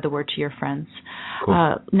you spread the word to your friends.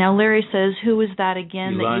 Cool. Now, Larry says, who is that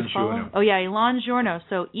again that you follow? Giorno. Oh, yeah, Elan Giorno.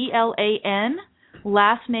 So E-L-A-N,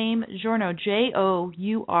 last name Giorno, J-O-U-R-N-O.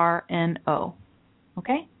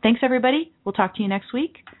 Okay? Thanks, everybody. We'll talk to you next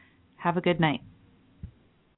week. Have a good night.